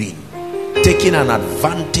into being. Taking an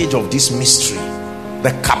advantage of this mystery. The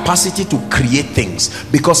capacity to create things.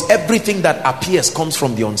 Because everything that appears comes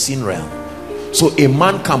from the unseen realm. So a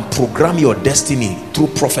man can program your destiny through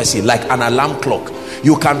prophecy, like an alarm clock.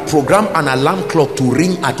 You can program an alarm clock to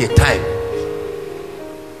ring at a time.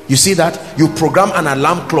 You see that? You program an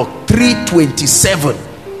alarm clock 3:27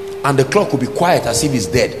 and the clock will be quiet as if it's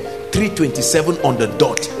dead. 3:27 on the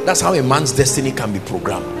dot. That's how a man's destiny can be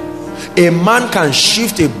programmed. A man can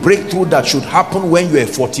shift a breakthrough that should happen when you are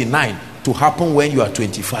 49 to happen when you are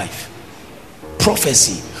 25.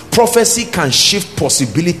 Prophecy can shift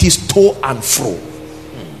possibilities to and fro.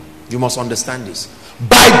 You must understand this.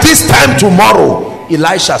 By this time tomorrow,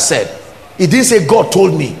 Elisha said. He didn't say God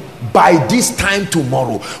told me. By this time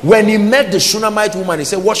tomorrow. When he met the Shunammite woman, he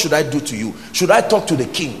said, what should I do to you? Should I talk to the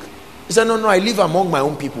king? He said, no, I live among my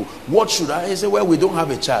own people. What should I? He said, well, we don't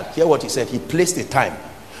have a child. Hear what he said. He placed a time.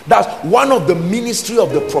 That's one of the ministry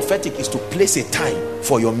of the prophetic, is to place a time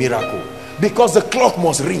for your miracle. Because the clock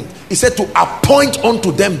must ring. He said to appoint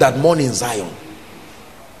unto them that mourn in Zion.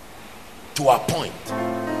 To appoint.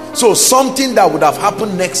 So something that would have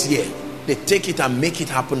happened next year, they take it and make it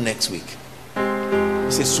happen next week.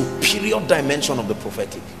 It's a superior dimension of the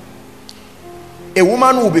prophetic. A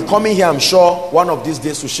woman will be coming here, I'm sure, one of these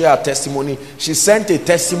days to share her testimony. She sent a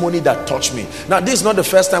testimony that touched me. Now, this is not the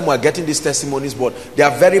first time we're getting these testimonies, but they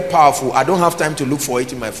are very powerful. I don't have time to look for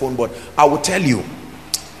it in my phone, but I will tell you.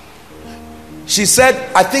 She said,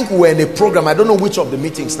 I think we were in a program, I don't know which of the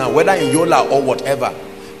meetings now, whether in Yola or whatever.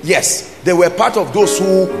 Yes, they were part of those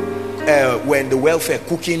who were in the welfare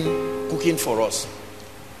cooking for us.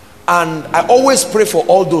 And I always pray for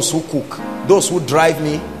all those who cook, those who drive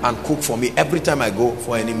me and cook for me every time I go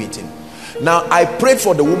for any meeting. Now, I prayed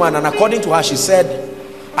for the woman, and according to her, she said,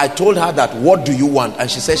 I told her that, what do you want? And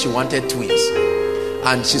she said she wanted twins.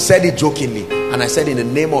 And she said it jokingly. And I said, in the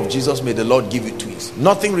name of Jesus, may the Lord give you twins.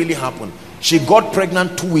 Nothing really happened. She got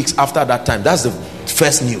pregnant 2 weeks after that time. That's the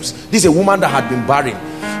first news. This is a woman that had been barren.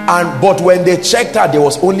 But when they checked her, there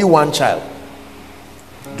was only one child.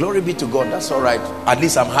 Glory be to God. That's all right. At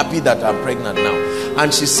least I'm happy that I'm pregnant now.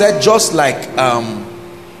 And she said, just like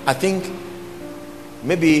I think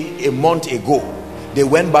maybe a month ago, they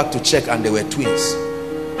went back to check and they were twins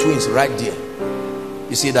right there.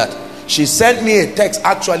 You see that? She sent me a text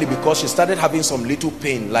actually because she started having some little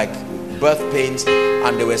pain, like birth pains,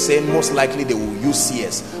 and they were saying most likely they will use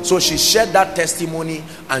CS. So she shared that testimony,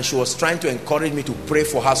 and she was trying to encourage me to pray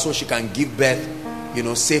for her so she can give birth,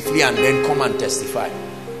 safely, and then come and testify.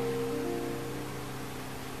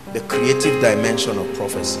 The creative dimension of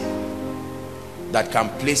prophecy that can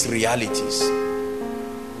place realities.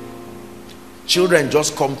 Children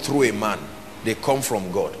just come through a man. They come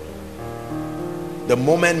from God. The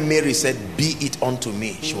moment Mary said, be it unto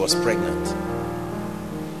me, she was pregnant.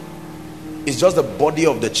 It's just the body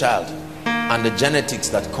of the child and the genetics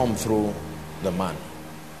that come through the man.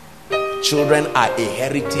 Children are a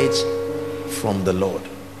heritage from the Lord.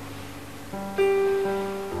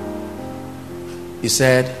 He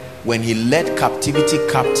said, when he led captivity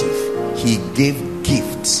captive, he gave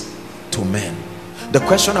gifts to men. The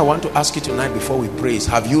question I want to ask you tonight before we pray is,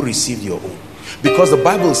 have you received your own? Because the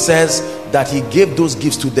Bible says that he gave those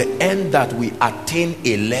gifts to the end that we attain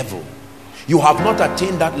a level. You have not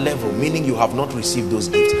attained that level, meaning you have not received those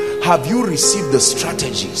gifts. Have you received the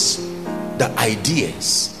strategies, the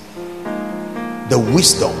ideas, the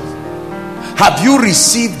wisdom? Have you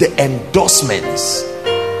received the endorsements,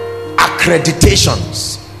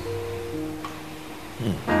 accreditations?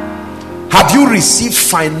 Have you received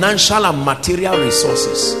financial and material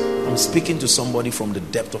resources? I'm speaking to somebody from the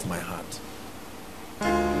depth of my heart.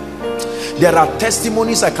 There are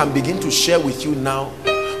testimonies I can begin to share with you now,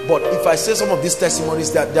 but if I say some of these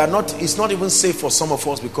testimonies, that they are not, it's not even safe for some of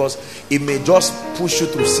us, because it may just push you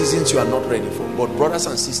through seasons you are not ready for. But brothers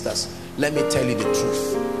and sisters, let me tell you the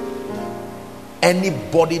truth.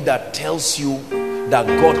 Anybody that tells you that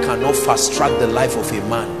God cannot fast track the life of a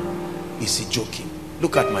man is he joking.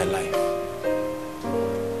 Look at my life.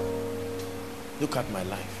 Look at my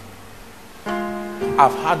life.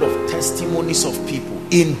 I've heard of testimonies of people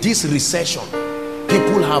in this recession.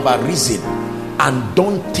 People have arisen and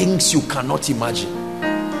done things you cannot imagine.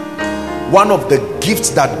 One of the gifts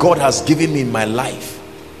that God has given me in my life,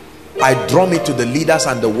 I drum it to the leaders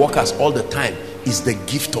and the workers all the time, is the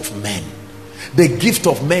gift of men. The gift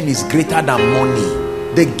of men is greater than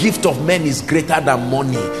money. The gift of men is greater than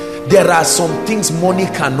money. There are some things money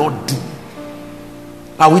cannot do.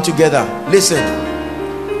 Are we together? Listen.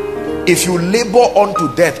 If you labor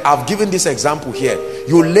unto death, I've given this example here.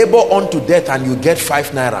 You labor unto death and you get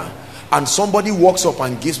 5 naira, and somebody walks up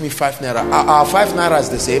and gives me 5 naira. Are 5 naira is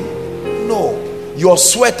the same? No. Your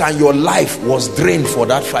sweat and your life was drained for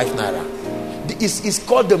that 5 naira. It's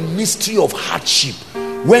called the mystery of hardship.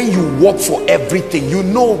 When you work for everything, you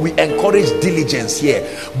know we encourage diligence here,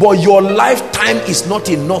 but your lifetime is not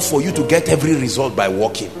enough for you to get every result by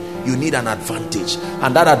working. You need an advantage,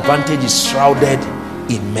 and that advantage is shrouded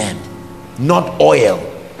in men. Not oil,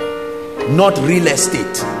 not real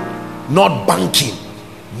estate, not banking.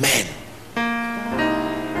 Men.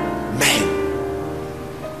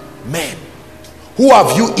 Who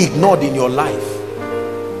have you ignored in your life?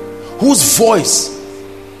 Whose voice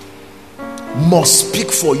must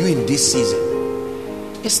speak for you in this season?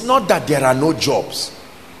 It's not that there are no jobs.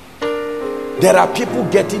 There are people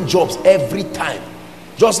getting jobs every time,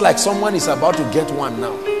 just like someone is about to get one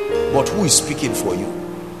now. But who is speaking for you?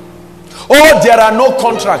 Oh, there are no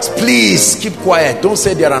contracts. Please keep quiet. Don't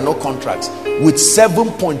say there are no contracts. With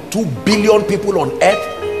 7.2 billion people on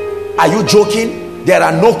earth, are you joking? There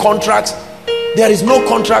are no contracts. There is no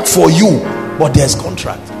contract for you, but there's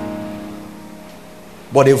contract.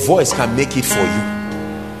 But a voice can make it for you.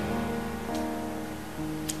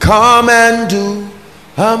 Come and do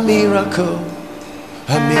a miracle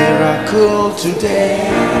today.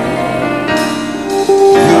 You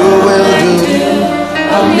will do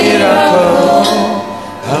a miracle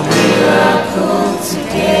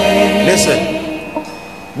today. Listen,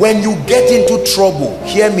 when you get into trouble,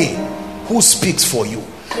 hear me, who speaks for you?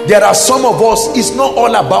 There are some of us, it's not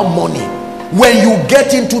all about money. When you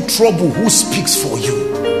get into trouble, who speaks for you?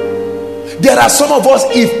 There are some of us,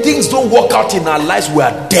 if things don't work out in our lives, we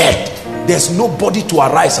are dead. There's nobody to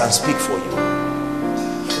arise and speak for you.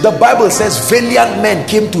 The Bible says valiant men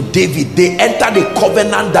came to David. They entered a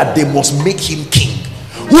covenant that they must make him king.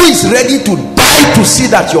 Who is ready to die to see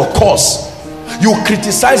that your cause? You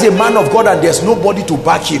criticize a man of God and there's nobody to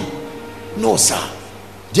back him. No, sir.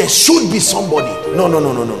 There should be somebody. No.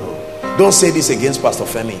 Don't say this against Pastor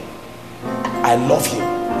Femi. I love him.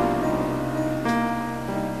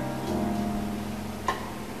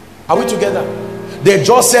 Are we together? They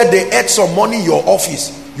just said they ate some money in your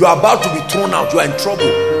office. You are about to be thrown out. You are in trouble.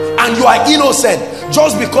 And you are innocent.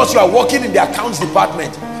 Just because you are working in the accounts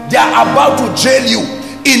department, they are about to jail you.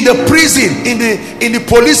 In the prison, in the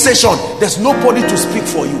police station, there's nobody to speak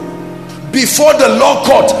for you. Before the law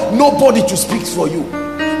court, nobody to speak for you.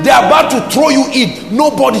 They are about to throw you in,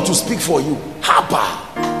 nobody to speak for you. Hapa.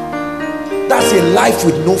 That's a life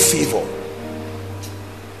with no favor.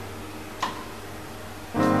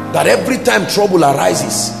 That every time trouble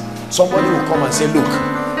arises, somebody will come and say, look,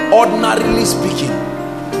 ordinarily speaking,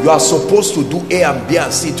 you are supposed to do A and B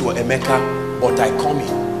and C to Emeka, but I come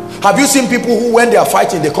in. Have you seen people who, when they are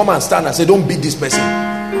fighting, they come and stand and say, don't beat this person,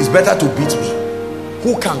 it's better to beat me?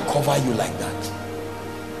 Who can cover you like that?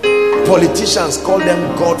 Politicians call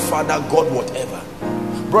them God, Father, God, whatever.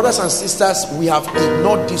 Brothers and sisters, we have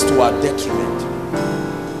ignored this to our detriment.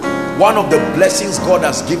 One of the blessings God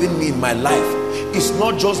has given me in my life is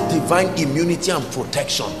not just divine immunity and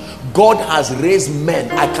protection. God has raised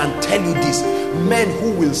men, I can tell you this, men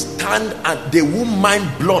who will stand and they won't mind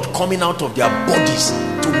blood coming out of their bodies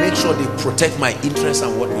to make sure they protect my interests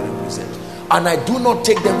and what we represent. And I do not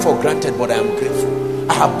take them for granted, but I am grateful.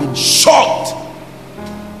 I have been shocked.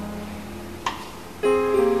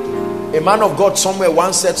 A man of God somewhere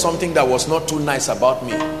once said something that was not too nice about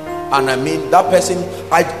me. And I mean, that person,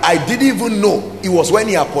 I didn't even know it was when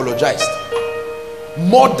he apologized.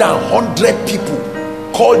 More than 100 people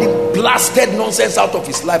called him, blasted nonsense out of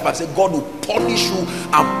his life and said, God will punish you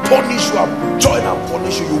and punish you and join and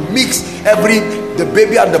punish you. You mix the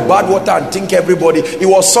baby and the bad water and think everybody. It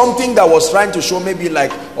was something that was trying to show maybe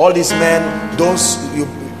like all these men,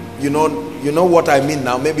 you know what I mean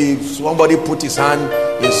now. Maybe if somebody put his hand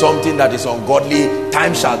in something that is ungodly,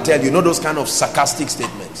 time shall tell. You know, those kind of sarcastic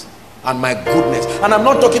statements. And my goodness, and I'm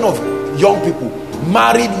not talking of young people,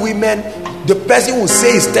 married women. The person will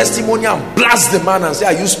say his testimony and blast the man and say,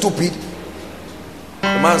 are you stupid?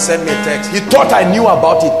 The man sent me a text. He thought I knew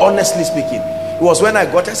about it. Honestly speaking, it was when I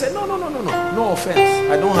got it. I said, no offense.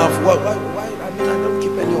 I don't have, why? I mean, I don't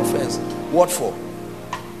keep any offense. What for?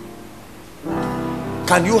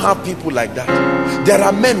 Can you have people like that? There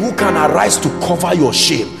are men who can arise to cover your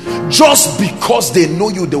shame. Just because they know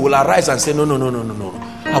you, they will arise and say, no,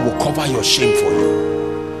 I will cover your shame for you.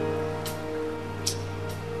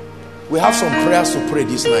 We have some prayers to pray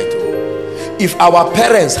this night. If our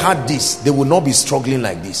parents had this, they would not be struggling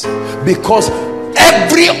like this. Because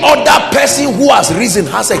every other person who has risen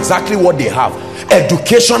has exactly what they have.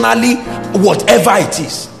 Educationally, whatever it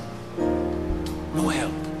is.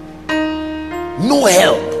 No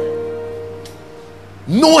help.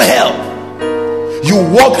 No help. You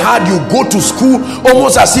work hard, you go to school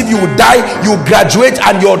almost as if you would die, you graduate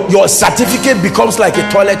and your certificate becomes like a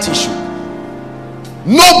toilet tissue.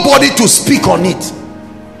 Nobody to speak on it.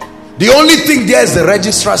 The only thing there is the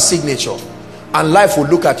registrar's signature, and life will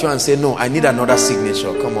look at you and say, no, I need another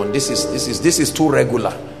signature. Come on, this is too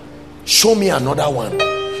regular. Show me another one.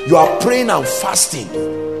 You are praying and fasting,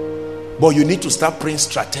 but you need to start praying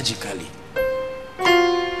strategically.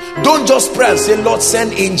 Don't just pray and say, Lord,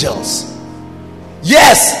 send angels.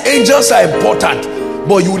 Yes, angels are important,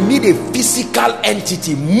 but you need a physical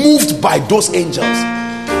entity moved by those angels.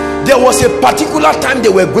 There was a particular time they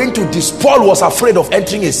were going to this. Paul was afraid of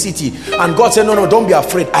entering a city, and God said, no, don't be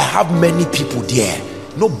afraid. I have many people there.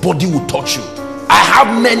 Nobody will touch you. I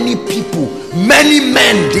have many people, many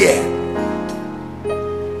men there.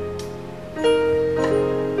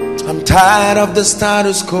 I'm tired of the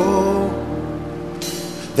status quo.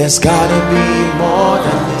 There's gotta be more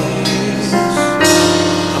than this.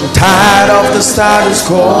 I'm tired of the status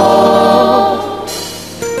quo.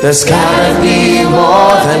 There's gotta be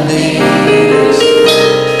more than this.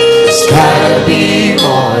 There's gotta be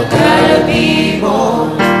more, gotta be more.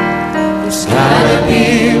 There's gotta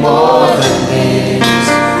be more than this.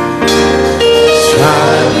 There's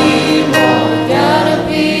gotta be more, gotta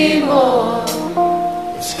be more.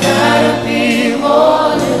 There's gotta be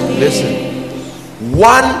more than this. Listen,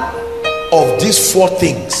 one of these four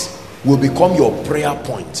things will become your prayer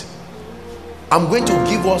point. I'm going to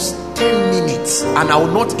give us 10 minutes and I will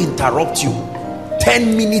not interrupt you.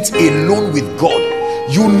 10 minutes alone with God.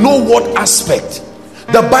 You know what aspect?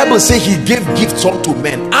 The Bible says he gave gifts unto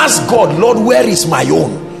men. Ask God, Lord, where is my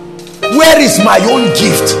own? Where is my own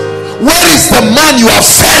gift? Where is the man you have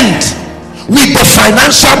sent with the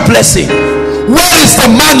financial blessing? Where is the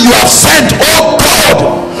man you have sent, oh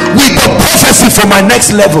God, with the prophecy for my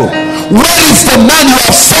next level? Where is the man you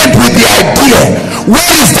have sent with the idea?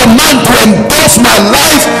 Where is the man to endorse my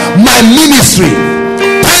life, my ministry?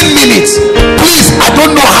 10 minutes. Please, I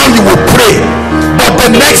don't know how you will pray, but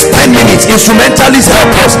the next 10 minutes, instrumentalists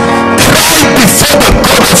help us. Cry before the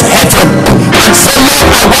God of heaven and say,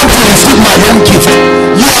 Lord, I want to receive my own gift.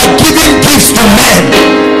 You are giving gifts to men.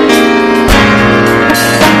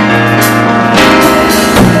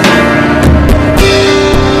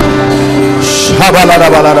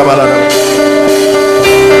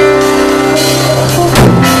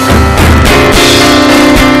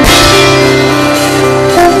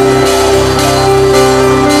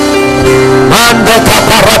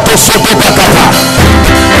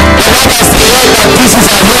 This is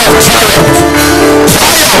a year of triumph.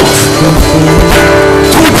 Triumph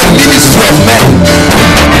through the ministry of men.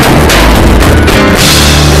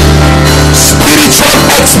 Spiritual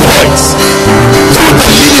exploits through the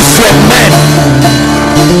ministry of men.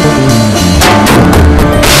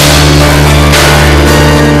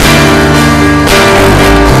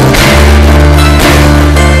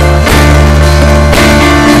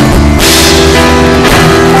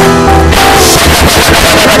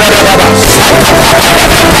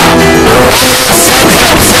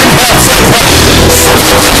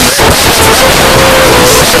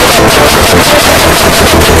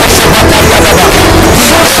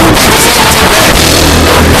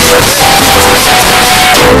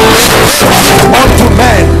 Unto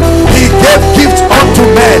men, he gave gifts unto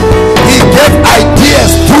men. He gave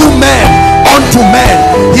ideas through men unto men.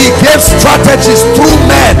 He gave strategies through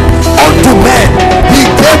men unto men. He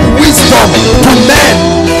gave wisdom to men.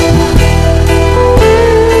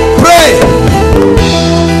 Pray.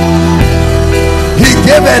 He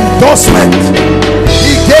gave endorsement.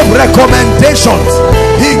 He gave recommendations.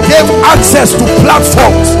 He gave access to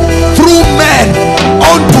platforms through men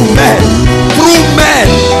unto men. Through men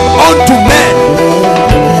unto men.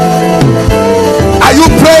 Are you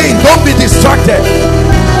praying? Don't be distracted.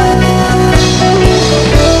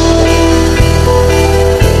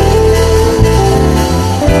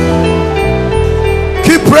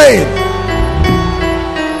 Keep praying.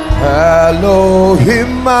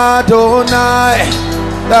 Elohim Adonai,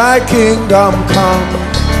 thy kingdom come,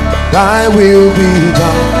 thy will be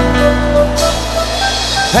done.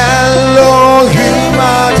 Elohim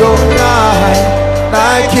Adonai,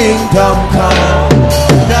 thy kingdom come,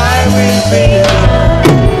 thy will be done.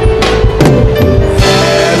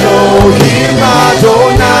 Elohim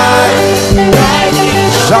Adonai,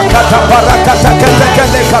 Shakata Barakata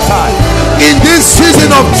Ketekelekata. In this season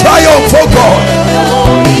of triumph, oh God,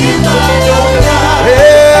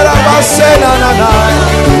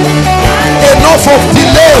 enough of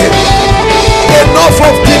delay, enough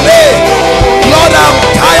of delay. Lord, I'm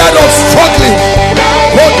tired of struggling.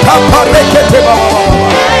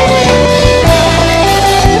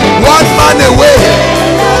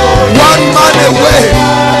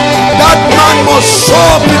 must show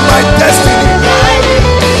up in my destiny.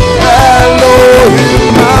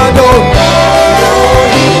 Elohim Adonai,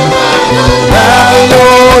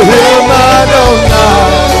 Elohim Adonai,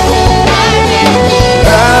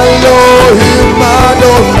 Elohim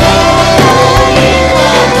Adonai,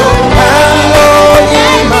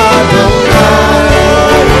 Elohim Adonai,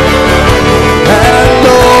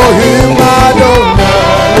 Elohim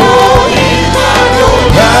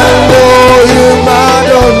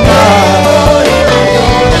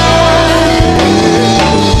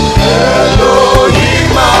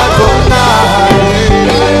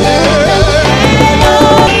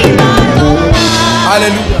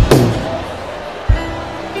Hallelujah.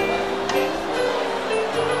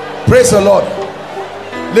 Praise the Lord.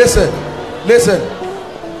 Listen.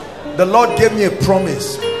 The Lord gave me a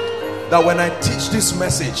promise that when I teach this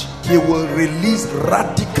message, He will release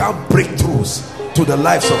radical breakthroughs to the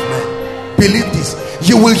lives of men. Believe this.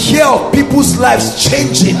 You will hear of people's lives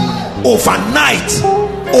changing overnight.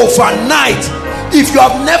 If you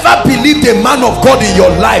have never believed a man of God in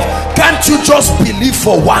your life, can't you just believe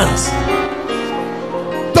for once?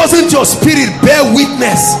 Doesn't your spirit bear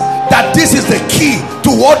witness that this is the key to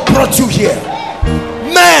what brought you here?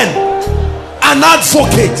 Man, an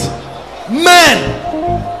advocate. Man,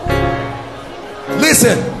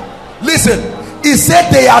 listen. He said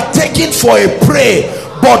they are taken for a prey,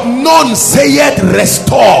 but none sayeth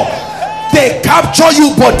restore. They capture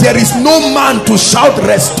you, but there is no man to shout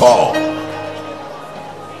restore.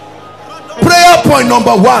 Prayer point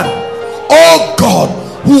number 1. Oh God,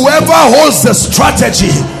 whoever holds the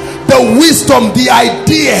strategy, the wisdom, the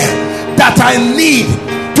idea that I need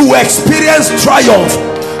to experience triumph,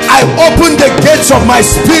 I open the gates of my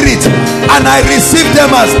spirit and I receive them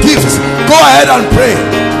as gifts. Go ahead and pray.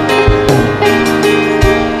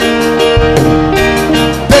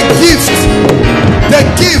 The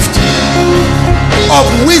gift of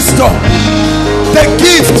wisdom, the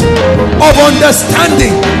gift of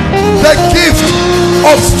understanding, the gift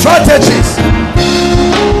of strategies,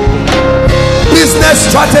 business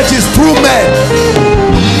strategies through men,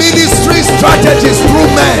 ministry strategies through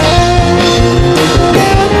men.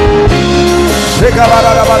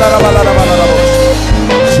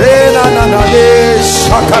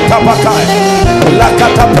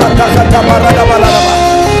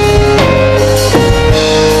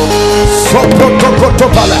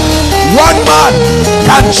 One man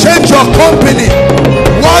can change your company.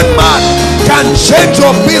 One man can change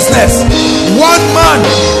your business. One man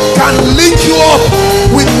can link you up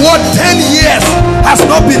with what 10 years has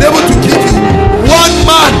not been able to give you. One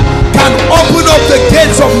man can open up the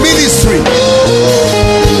gates of ministry.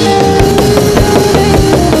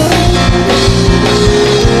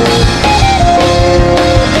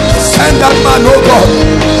 Send that man, oh God.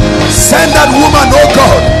 Send that woman, oh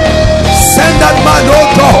God. Send that man, oh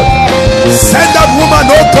God. Send that woman,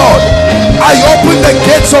 oh God. I open the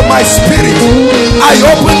gates of my spirit. I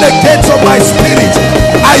open the gates of my spirit.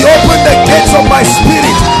 I open the gates of my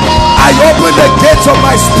spirit. I open the gates of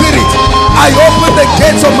my spirit. I open the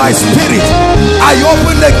gates of my spirit. I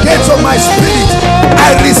open the gates of my spirit.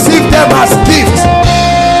 I receive them as gifts.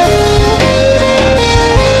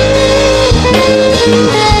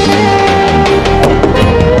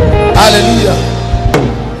 Hallelujah.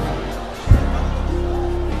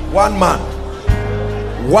 One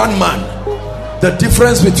man, the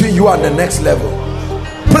difference between you and the next level.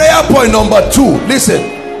 Prayer point number 2. Listen.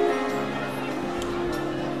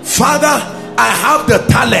 Father, I have the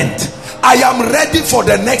talent. I am ready for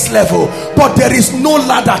the next level, but there is no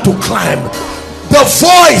ladder to climb. The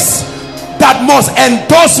voice that must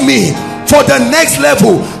endorse me for the next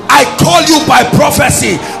level, I call you by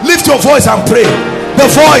prophecy. Lift your voice and pray. The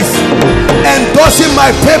voice endorsing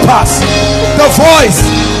my papers, the voice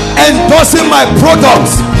endorsing my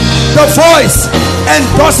products, the voice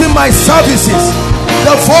endorsing my services,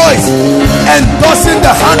 the voice endorsing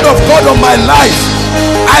the hand of God on my life.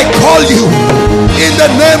 I call you in the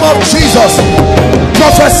name of Jesus.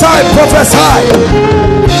 Prophesy, prophesy,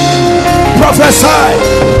 prophesy.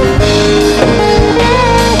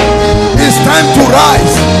 It's time to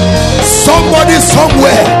rise. Somebody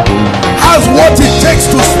somewhere has what it takes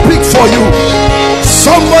to speak for you.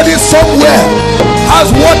 Somebody somewhere has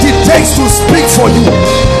what it takes to speak for you.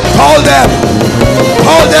 Call them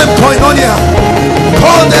koinonia.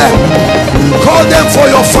 Call them for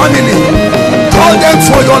your family. Call them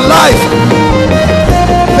for your life.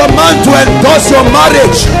 The man to endorse your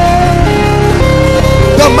marriage,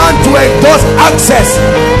 the man to endorse access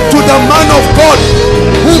to the man of God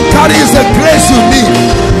who carries the grace you need,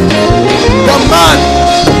 the man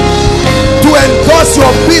to endorse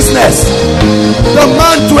your business, the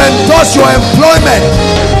man to endorse your employment.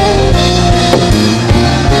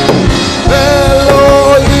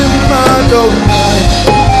 Elohim Adonai,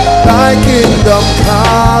 thy kingdom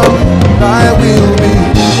come, thy will be.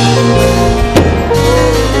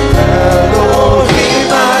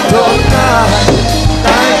 Elohim Adonai,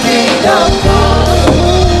 thy kingdom come.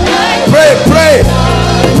 Pray, pray,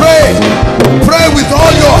 pray, pray with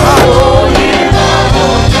all your heart.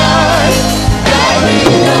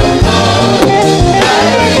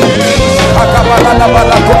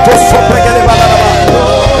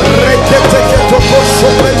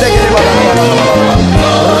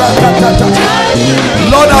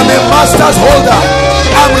 Lord, I'm a master's holder.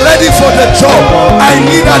 I'm ready for the job. I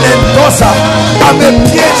need an endorser. I'm a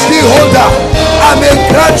PhD holder. I'm a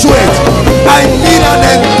graduate. I need an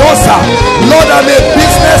endorser. Lord, I'm a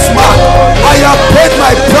businessman. I have paid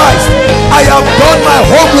my price. I have done my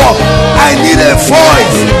homework. I need a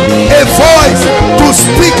voice to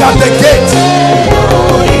speak at the gate.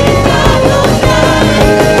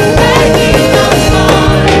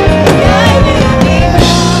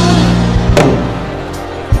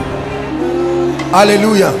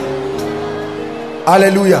 Hallelujah.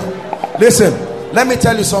 Hallelujah. Listen, let me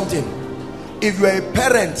tell you something. If you're a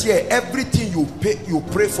parent here, everything you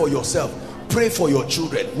pray for yourself. Pray for your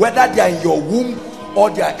children, whether they are in your womb or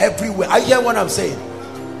they are everywhere. I hear what I'm saying.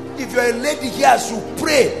 If you're a lady here, as you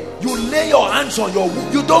pray, you lay your hands on your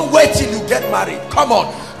womb. You don't wait till you get married. Come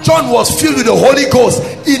on. John was filled with the Holy Ghost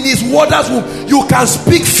in his mother's womb. You can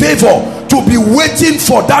speak favor to be waiting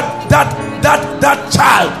for that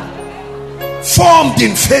child formed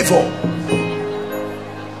in favor.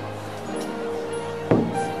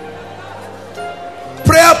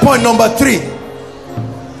 Prayer point number 3.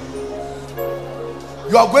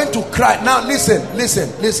 You are going to cry. Now listen.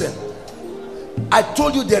 I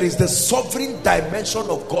told you there is the sovereign dimension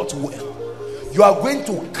of God's will. You are going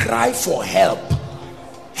to cry for help.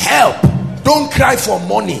 Help. Don't cry for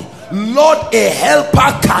money. Lord, a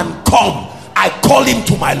helper can come. I call him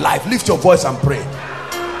to my life. Lift your voice and pray.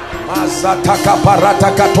 A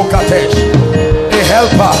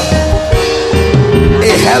helper.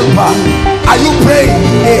 A helper. Are you praying?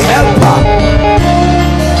 A helper.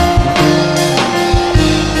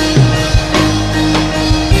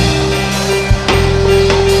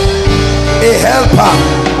 A helper.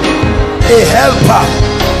 A helper.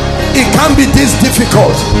 It can't be this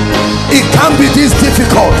difficult. It can't be this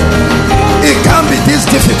difficult. It can't be this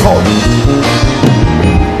difficult.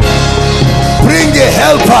 Bring a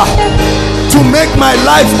helper to make my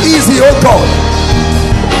life easy, oh God,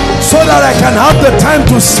 so that I can have the time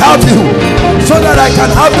to serve you, so that I can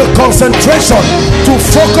have the concentration to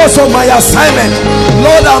focus on my assignment.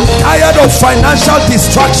 Lord, I'm tired of financial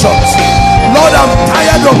distractions. Lord, I'm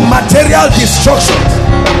tired of material distractions.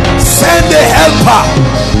 Send a helper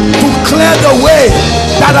to clear the way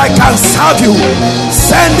that I can serve you.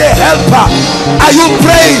 Send a helper. Are you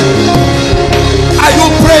praying? Are you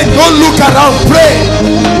praying? Don't look around. Pray.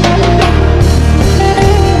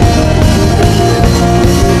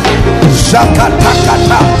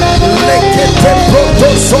 Shakatakata lekete proto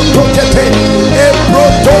sotokete e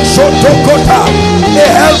proto sotokota. A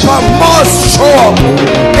helper must show up.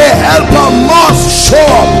 A helper must show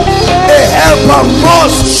up. A helper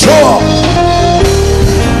must show up.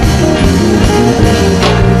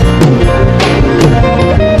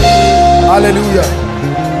 Hallelujah.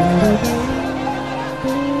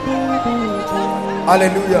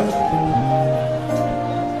 Hallelujah.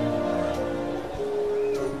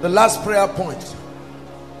 The last prayer point.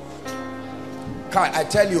 I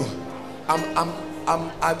tell you,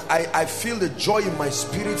 I feel the joy in my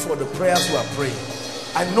spirit for the prayers we are praying.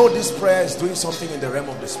 I know this prayer is doing something in the realm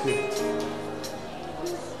of the spirit.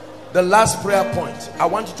 The last prayer point, I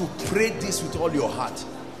want you to pray this with all your heart.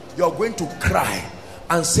 You are going to cry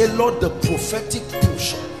and say, Lord, the prophetic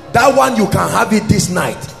push, that one you can have it this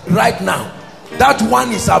night, right now. That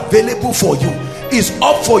one is available for you. Is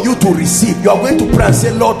up for you to receive. You are going to pray and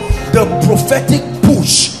say, Lord, the prophetic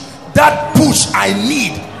push, that push I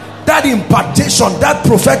need, that impartation, that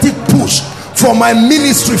prophetic push for my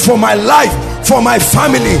ministry, for my life, for my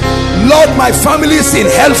family. Lord, my family is in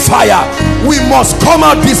hellfire. We must come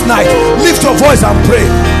out this night. Lift your voice and pray.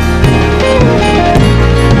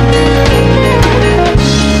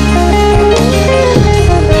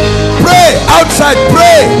 Pray outside,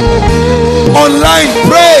 pray online,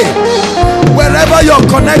 pray. Wherever you're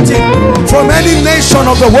connecting from any nation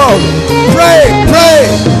of the world, pray, pray.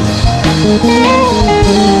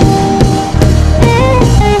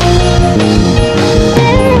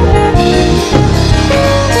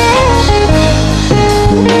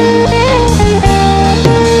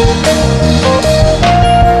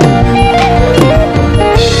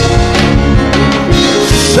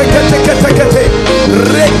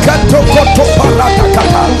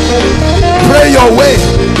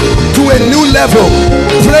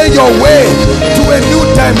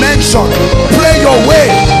 dimension. Pray your way.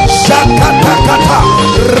 Shakatakata.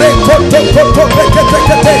 Rekotokoto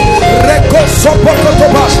beketekete.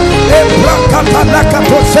 Rekosopokotobash. Ebrakata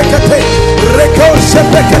lakato sekete.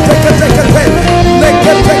 Rekosepeketekete.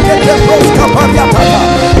 Leketekete broskapariatata.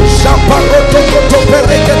 Shaparotokoto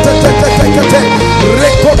bereketetekete.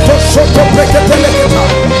 Rekoto soto beketeleketa.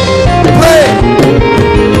 Pray.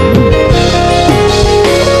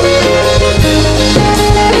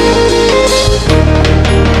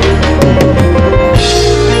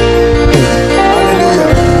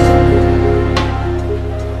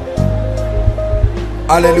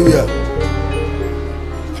 Hallelujah.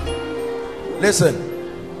 Listen,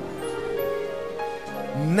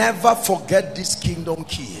 never forget this kingdom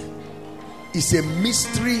key. It's a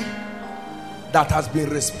mystery that has been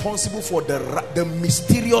responsible for the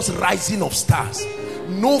mysterious rising of stars.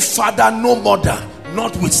 No father, no mother,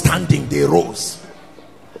 notwithstanding they rose.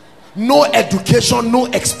 No education, no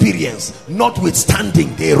experience,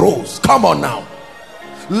 notwithstanding they rose. Come on now.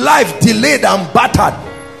 Life delayed and battered.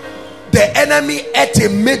 The enemy ate a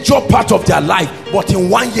major part of their life, but in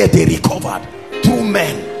 1 year they recovered. Through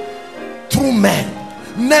men. Through men.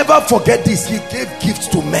 Never forget this. He gave gifts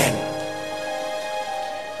to men.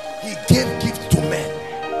 He gave gifts to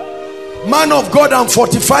men. Man of God, I'm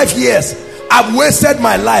 45 years. I've wasted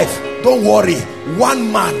my life. Don't worry.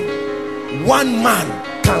 One man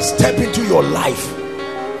can step into your life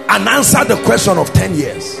and answer the question of 10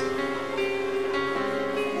 years.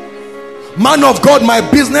 Man of God, my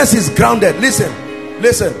business is grounded. Listen.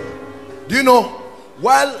 Do you know,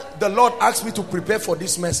 while the Lord asked me to prepare for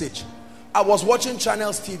this message, I was watching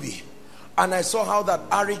Channels TV and I saw how that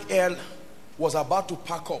Arik Air was about to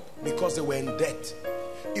pack up because they were in debt.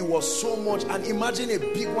 It was so much. And imagine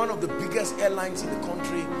one of the biggest airlines in the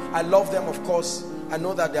country. I love them, of course. I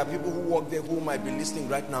know that there are people who work there who might be listening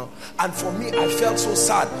right now. And for me, I felt so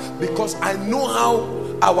sad because I know how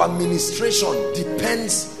our administration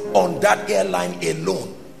depends on that airline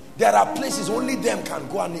alone. There are places only them can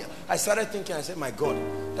go. And I started thinking, I said, my God,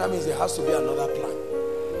 that means there has to be another plan.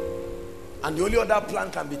 And the only other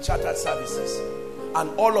plan can be chartered services. And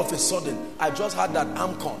all of a sudden, I just heard that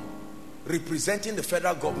AMCON, representing the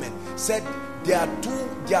federal government, said they are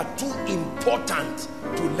too important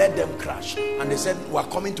to let them crash. And they said, we are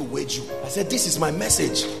coming to wage you. I said, this is my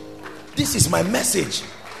message. This is my message.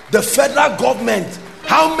 The federal government,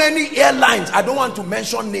 how many airlines, I don't want to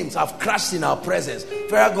mention names, have crashed in our presence.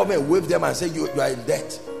 Federal government waved them and said, you are in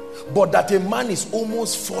debt. But that a man is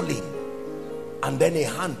almost falling and then a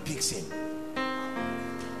hand picks him.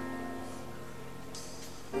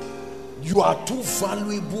 You are too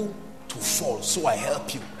valuable to fall, so I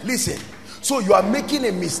help you. Listen, so you are making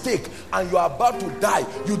a mistake and you are about to die.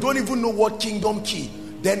 You don't even know what kingdom key.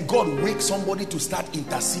 Then God wakes somebody to start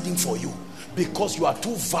interceding for you because you are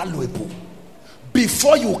too valuable.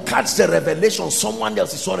 Before you catch the revelation, someone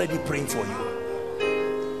else is already praying for you.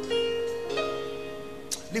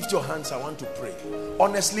 Lift your hands, I want to pray.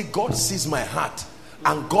 Honestly, God sees my heart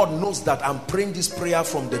and God knows that I'm praying this prayer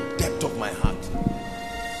from the depth of my heart.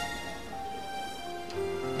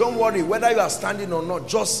 Don't worry whether you are standing or not,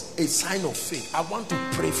 just a sign of faith. I want to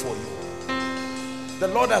pray for you. The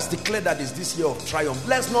Lord has declared that it's this year of triumph.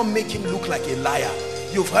 Let's not make him look like a liar.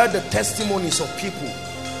 You've heard the testimonies of people.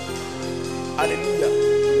 Hallelujah.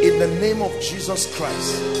 In the name of Jesus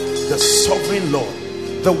Christ, the sovereign Lord,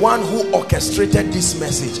 the one who orchestrated this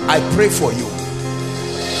message, I pray for you.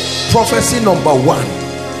 Prophecy number 1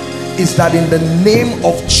 is that in the name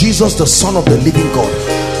of Jesus, the Son of the living God,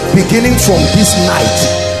 beginning from this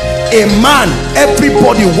night, a man,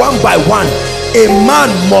 everybody one by one, a man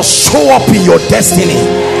must show up in your destiny.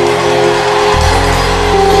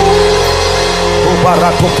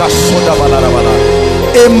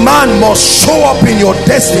 A man must show up in your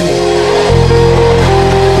destiny.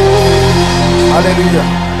 Hallelujah.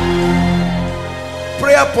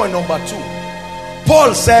 Prayer point number 2.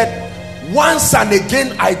 Paul said, once and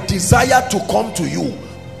again I desire to come to you,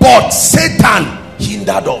 but Satan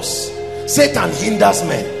hindered us. Satan hinders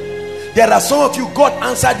men. There are some of you, God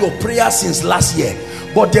answered your prayer since last year,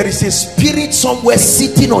 but there is a spirit somewhere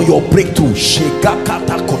sitting on your breakthrough.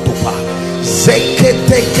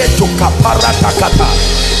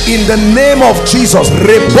 In the name of Jesus,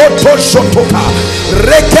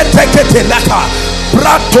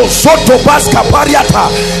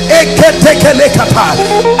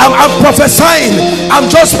 I'm prophesying, I'm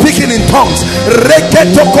just speaking in tongues.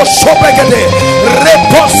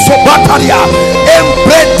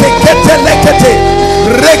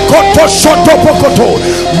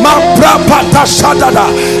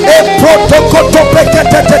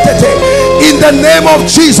 In the name of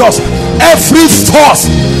Jesus, Every force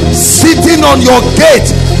sitting on your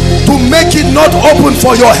gate to make it not open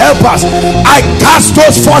for your helpers, I cast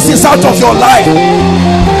those forces out of your life.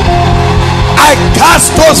 I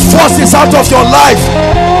cast those forces out of your life.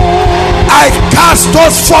 I cast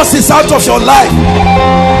those forces out of your life.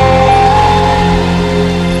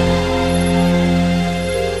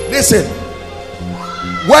 Listen,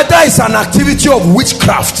 whether it's an activity of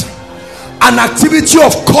witchcraft, an activity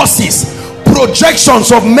of curses,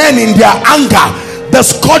 projections of men in their anger, the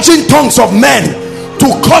scourging tongues of men to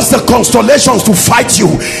cause the constellations to fight you,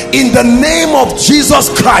 in the name of Jesus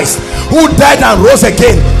Christ, who died and rose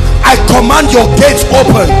again, I command your gates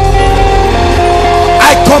open.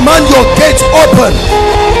 I command your gates open.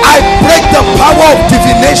 I break the power of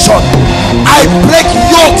divination. I break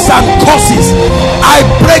yokes and curses. I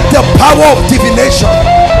break the power of divination.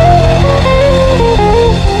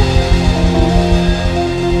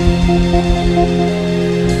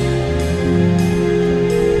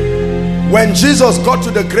 When Jesus got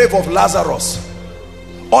to the grave of Lazarus,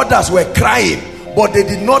 others were crying, but they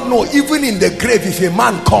did not know even in the grave, if a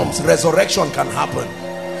man comes, resurrection can happen.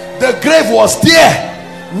 The grave was there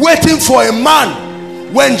waiting for a man.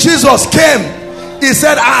 When Jesus came, he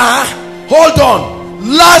said, hold on,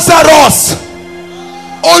 Lazarus.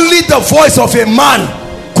 Only the voice of a man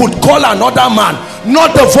could call another man,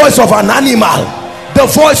 not the voice of an animal, the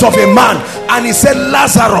voice of a man. And he said,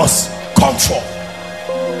 Lazarus, come forth.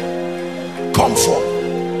 Come forth.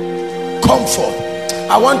 Come forth.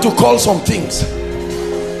 I want to call some things.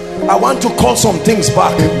 I want to call some things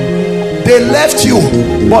back. They left you,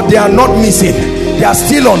 but they are not missing. They are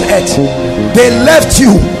still on earth. They left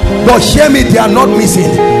you, but hear me, they are not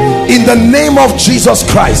missing. In the name of Jesus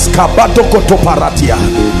Christ,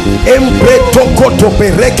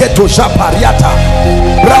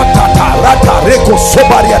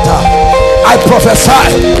 I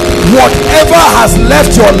prophesy, whatever has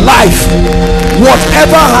left your life,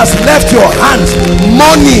 whatever has left your hands,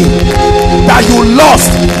 money that you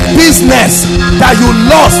lost, business that you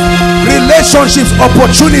lost, relationships,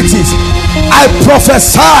 opportunities, I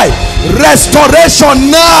prophesy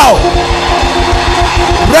restoration now.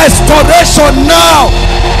 Restoration now.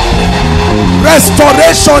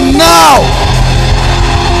 Restoration now.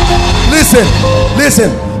 Listen,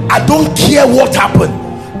 I don't care what happened.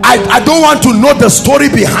 I don't want to know the story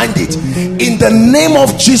behind it. In the name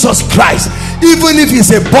of Jesus Christ, even if it's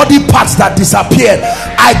a body part that disappeared,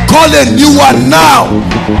 I call a new one now.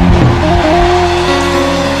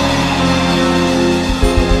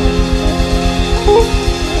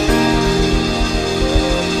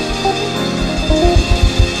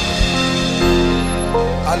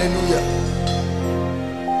 Hallelujah.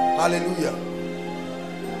 Hallelujah.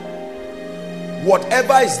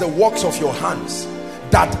 Whatever is the works of your hands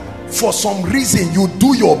that for some reason you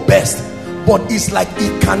do your best, but it's like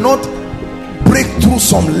it cannot break through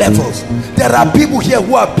some levels. There are people here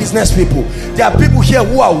who are business people. There are people here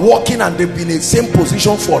who are working and they've been in the same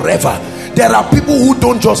position forever. There are people who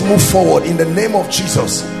don't just move forward. In the name of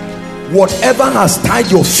Jesus, whatever has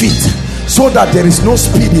tied your feet so that there is no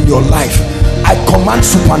speed in your life, I command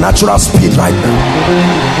supernatural speed right now.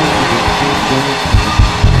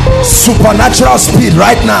 Supernatural speed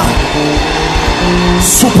right now.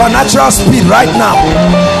 Supernatural speed right now.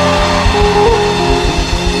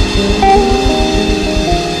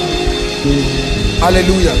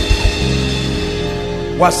 Hallelujah.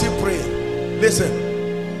 Was he praying? Listen,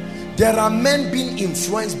 there are men being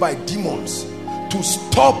influenced by demons to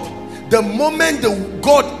stop. The moment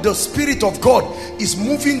the Spirit of God is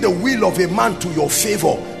moving the wheel of a man to your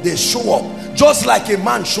favor, they show up. Just like a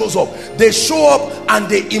man shows up, they show up and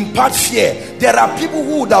they impart fear. There are people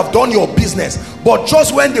who would have done your business, but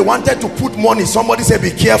just when they wanted to put money, somebody said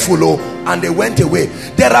be careful, oh, and they went away.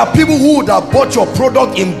 There are people who would have bought your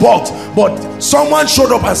product in bulk, but someone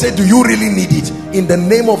showed up and said, do you really need it? In the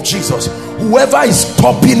name of Jesus, whoever is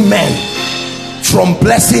stopping men from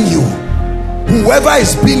blessing you, whoever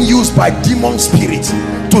is being used by demon spirits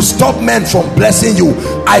to stop men from blessing you,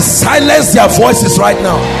 I silence their voices right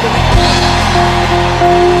now.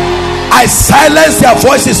 I silence their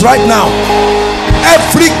voices right now.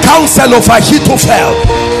 Every counsel of Ahithophel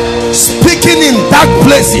speaking in dark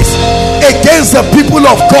places against the people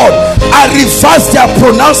of God, I reverse their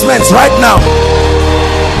pronouncements right now.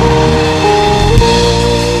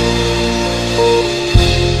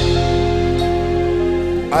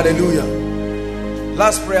 Hallelujah.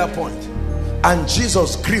 Last prayer point. And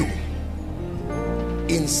Jesus grew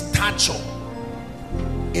in stature,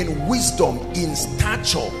 in wisdom, in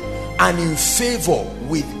stature, and in favor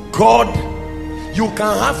with God. You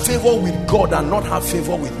can have favor with God and not have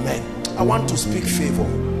favor with men. I want to speak favor.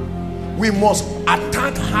 We must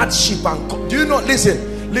attack hardship. And do you know,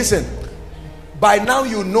 listen, by now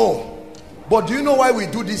you know, but do you know why we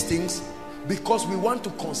do these things? Because we want to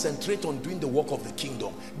concentrate on doing the work of the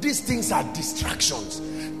kingdom. These things are distractions.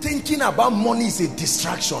 Thinking about money is a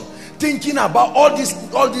distraction. Thinking about all these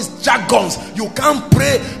jargons. You can't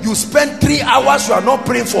pray. You spend 3 hours, you are not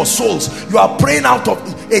praying for souls. You are praying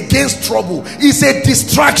against trouble. It's a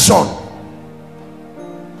distraction.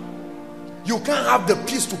 You can't have the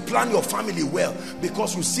peace to plan your family well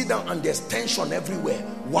because you sit down and there's tension everywhere.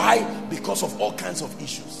 Why? Because of all kinds of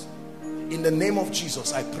issues. In the name of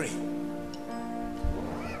Jesus, I pray.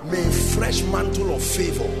 May a fresh mantle of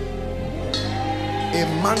favor, a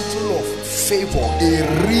mantle of favor, a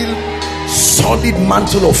real solid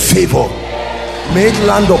mantle of favor, may it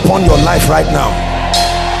land upon your life right now.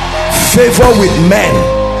 Favor with men,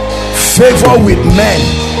 favor with men.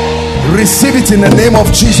 Receive it in the name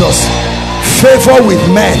of Jesus. Favor with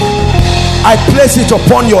men. I place it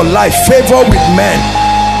upon your life. Favor with men,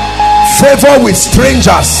 favor with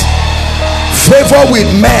strangers, favor with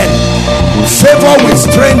men, favor with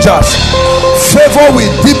strangers, favor with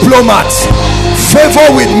diplomats, favor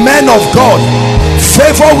with men of God,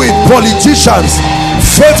 favor with politicians,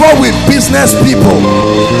 favor with business people,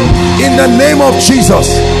 in the name of Jesus.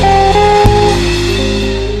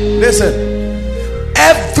 Listen,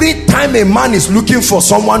 every time a man is looking for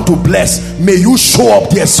someone to bless, may you show up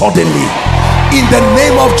there suddenly in the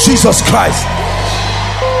name of Jesus Christ.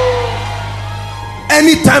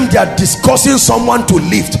 Anytime they are discussing someone to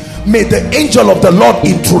lift, may the angel of the Lord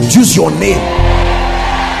introduce your name.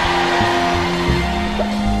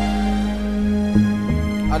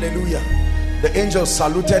 Hallelujah. The angel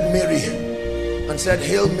saluted Mary and said,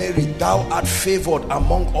 "Hail Mary, thou art favored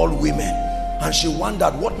among all women." And she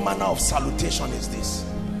wondered, what manner of salutation is this?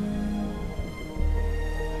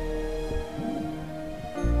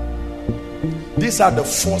 These are the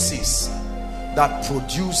forces that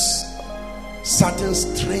produce certain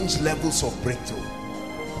strange levels of breakthrough.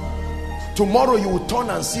 Tomorrow you will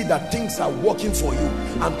turn and see that things are working for you,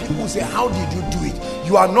 and people say, how did you do it?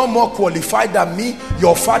 You are no more qualified than me.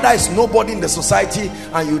 Your father is nobody in the society.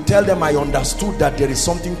 And you tell them, I understood that there is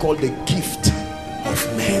something called the gift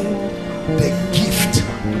of men. The gift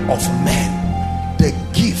of men. The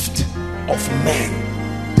gift of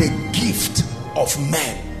men. The gift of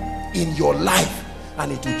men in your life,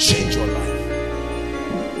 and it will change your life.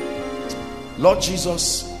 Lord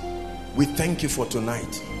Jesus, we thank you for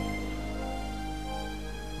tonight.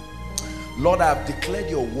 Lord, I have declared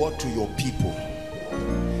your word to your people.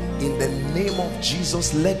 In the name of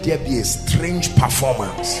Jesus, let there be a strange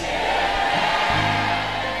performance.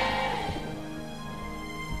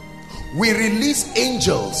 We release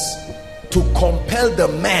angels to compel the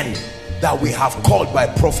men that we have called by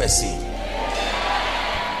prophecy.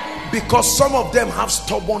 Because some of them have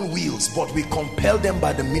stubborn wills, but we compel them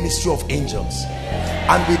by the ministry of angels.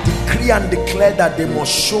 And we decree and declare that they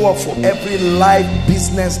must show up for every life,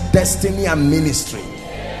 business, destiny, and ministry.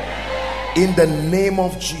 In the name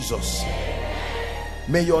of Jesus.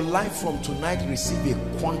 May your life from tonight receive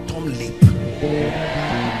a quantum leap.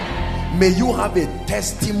 May you have a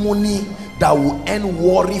testimony that will end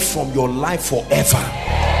worry from your life forever.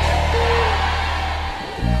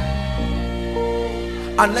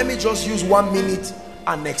 And let me just use 1 minute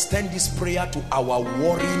and extend this prayer to our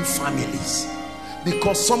worrying families.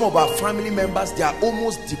 Because some of our family members, they are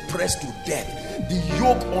almost depressed to death. The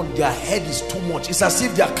yoke on their head is too much. It's as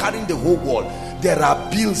if they are carrying the whole world. There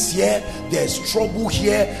are bills here, there's trouble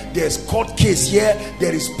here, there's court case here,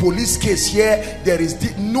 there is police case here, there is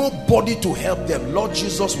nobody to help them. Lord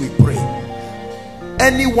Jesus, we pray.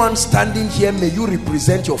 Anyone standing here, may you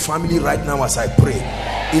represent your family right now as I pray.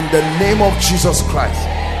 In the name of Jesus Christ.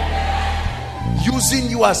 Using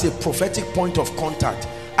you as a prophetic point of contact,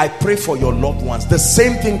 I pray for your loved ones. The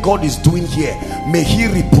same thing God is doing here, may he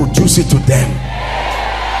reproduce it to them.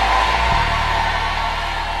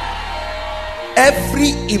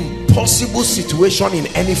 Every impossible situation in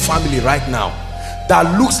any family right now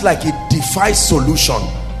that looks like it defies solution,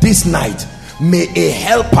 this night, may a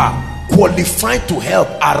helper qualified to help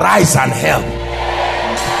arise and help.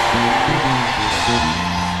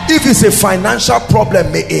 If it's a financial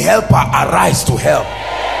problem, may a helper arise to help.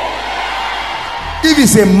 If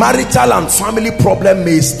it's a marital and family problem,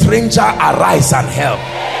 may a stranger arise and help.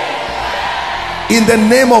 In the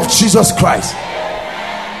name of Jesus Christ.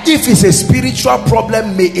 If it's a spiritual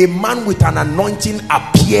problem, may a man with an anointing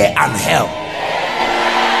appear and help.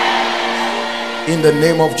 In the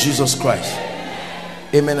name of Jesus Christ.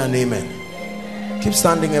 Amen and amen. Keep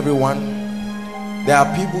standing, everyone. There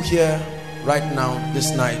are people here right now,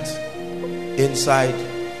 this night, inside,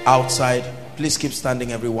 outside, please keep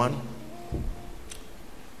standing, everyone.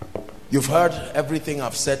 You've heard everything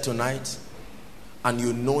I've said tonight, and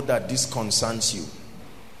you know that this concerns you.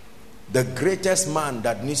 The greatest man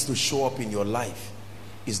that needs to show up in your life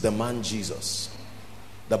is the man Jesus.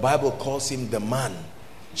 The Bible calls him the man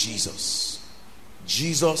Jesus.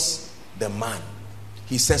 Jesus, the man.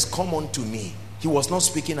 He says, come unto me. He was not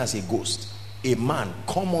speaking as a ghost. A man,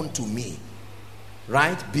 come unto me.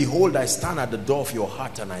 Right? Behold, I stand at the door of your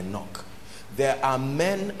heart and I knock. There are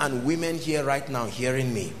men and women here right now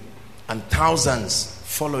hearing me, and thousands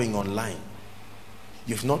following online.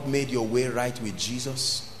 You've not made your way right with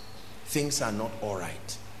Jesus. Things are not all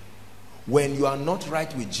right. When you are not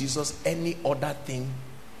right with Jesus, any other thing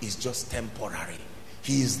is just temporary.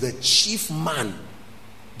 He is the chief man.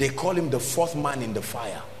 They call him the fourth man in the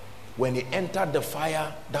fire. When he entered the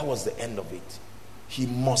fire, that was the end of it. He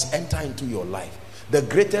must enter into your life. The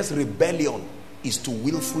greatest rebellion is to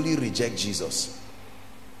willfully reject Jesus.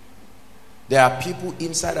 There are people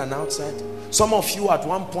inside and outside. Some of you at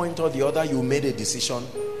one point or the other, you made a decision.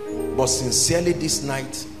 But sincerely this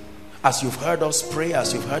night, as you've heard us pray,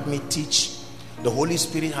 as you've heard me teach, the Holy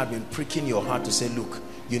Spirit had been pricking your heart to say, look,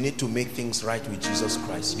 you need to make things right with Jesus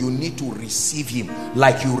Christ. You need to receive him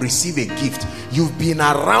like you receive a gift. You've been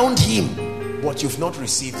around him, but you've not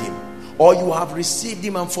received him. Or you have received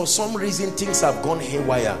him and for some reason things have gone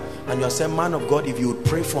haywire. And you're saying, man of God, if you would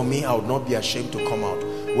pray for me, I would not be ashamed to come out.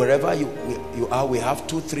 Wherever you are, we have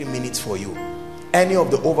 2-3 minutes for you. Any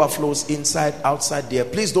of the overflows inside, outside there,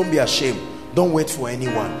 please don't be ashamed. Don't wait for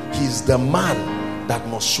anyone. He's the man that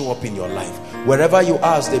must show up in your life. Wherever you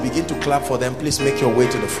are, as they begin to clap for them, please make your way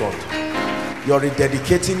to the front. You're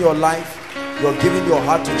rededicating your life. You're giving your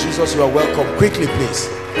heart to Jesus. You are welcome. Quickly, please.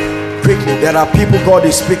 Quickly. There are people God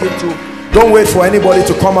is speaking to. Don't wait for anybody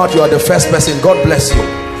to come out. You are the first person. God bless you.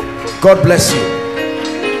 God bless you.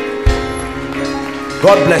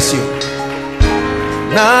 God bless you.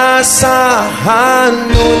 Nasa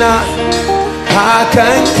hanuna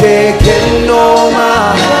hakan keke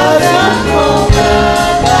noma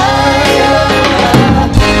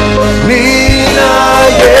Nina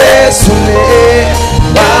Yesu ne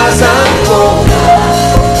bazanko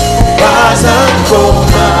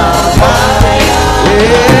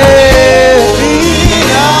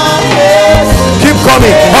Keep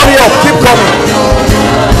coming, hurry up, keep coming.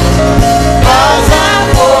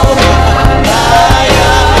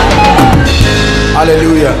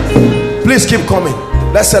 Hallelujah. Please keep coming.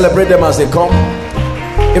 Let's celebrate them as they come.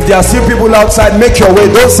 If there are still people outside, make your way.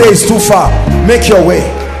 Don't say it's too far. Make your way.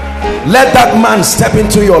 Let that man step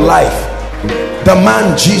into your life. The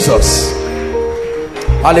man Jesus.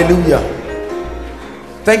 Hallelujah.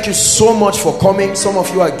 Thank you so much for coming. Some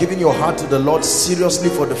of you are giving your heart to the Lord seriously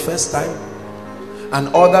for the first time, and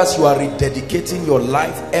others, you are rededicating your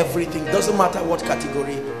life, everything. Doesn't matter what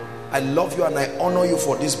category. I love you and I honor you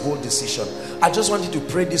for this bold decision. I just want you to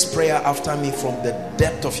pray this prayer after me from the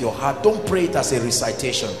depth of your heart. Don't pray it as a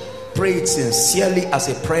recitation. Pray it sincerely as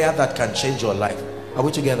a prayer that can change your life. Are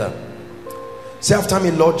we together? Say after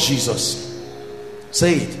me, Lord Jesus.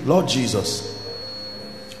 Say it, Lord Jesus,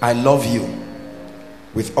 I love you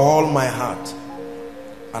with all my heart,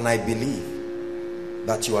 and I believe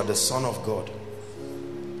that you are the Son of God.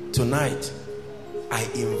 Tonight, I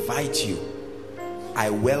invite you, I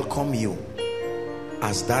welcome you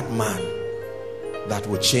as that man that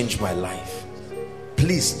will change my life.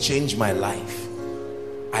 Please change my life.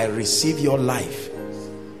 I receive your life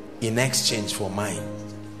in exchange for mine.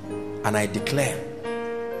 And I declare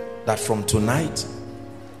that from tonight,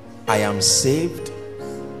 I am saved.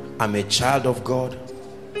 I'm a child of God.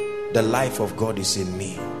 The life of God is in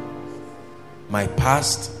me. My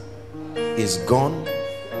past is gone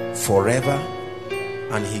forever,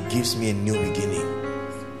 and he gives me a new beginning.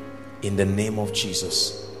 In the name of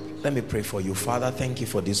Jesus. Let me pray for you. Father, thank you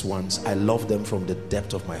for these ones. I love them from the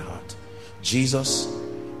depth of my heart. Jesus,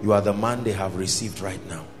 you are the man they have received right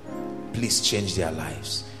now. Please change their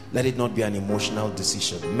lives. Let it not be an emotional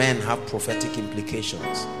decision. Men have prophetic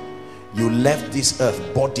implications. You left this earth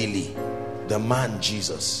bodily. The man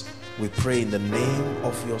Jesus. We pray in the name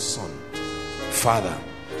of your Son. Father,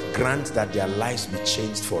 grant that their lives be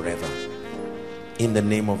changed forever. In the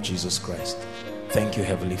name of Jesus Christ. Thank you,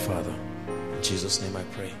 Heavenly Father. In Jesus' name I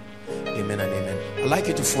pray. Amen and amen. I'd like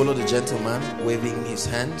you to follow the gentleman waving his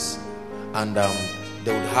hands, and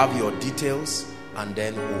they will have your details, and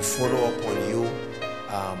then we'll follow up on you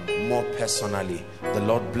more personally. The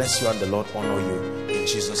Lord bless you and the Lord honor you in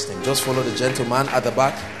Jesus' name. Just follow the gentleman at the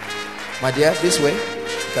back. My dear, this way.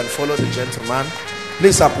 You can follow the gentleman.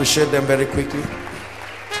 Please appreciate them very quickly.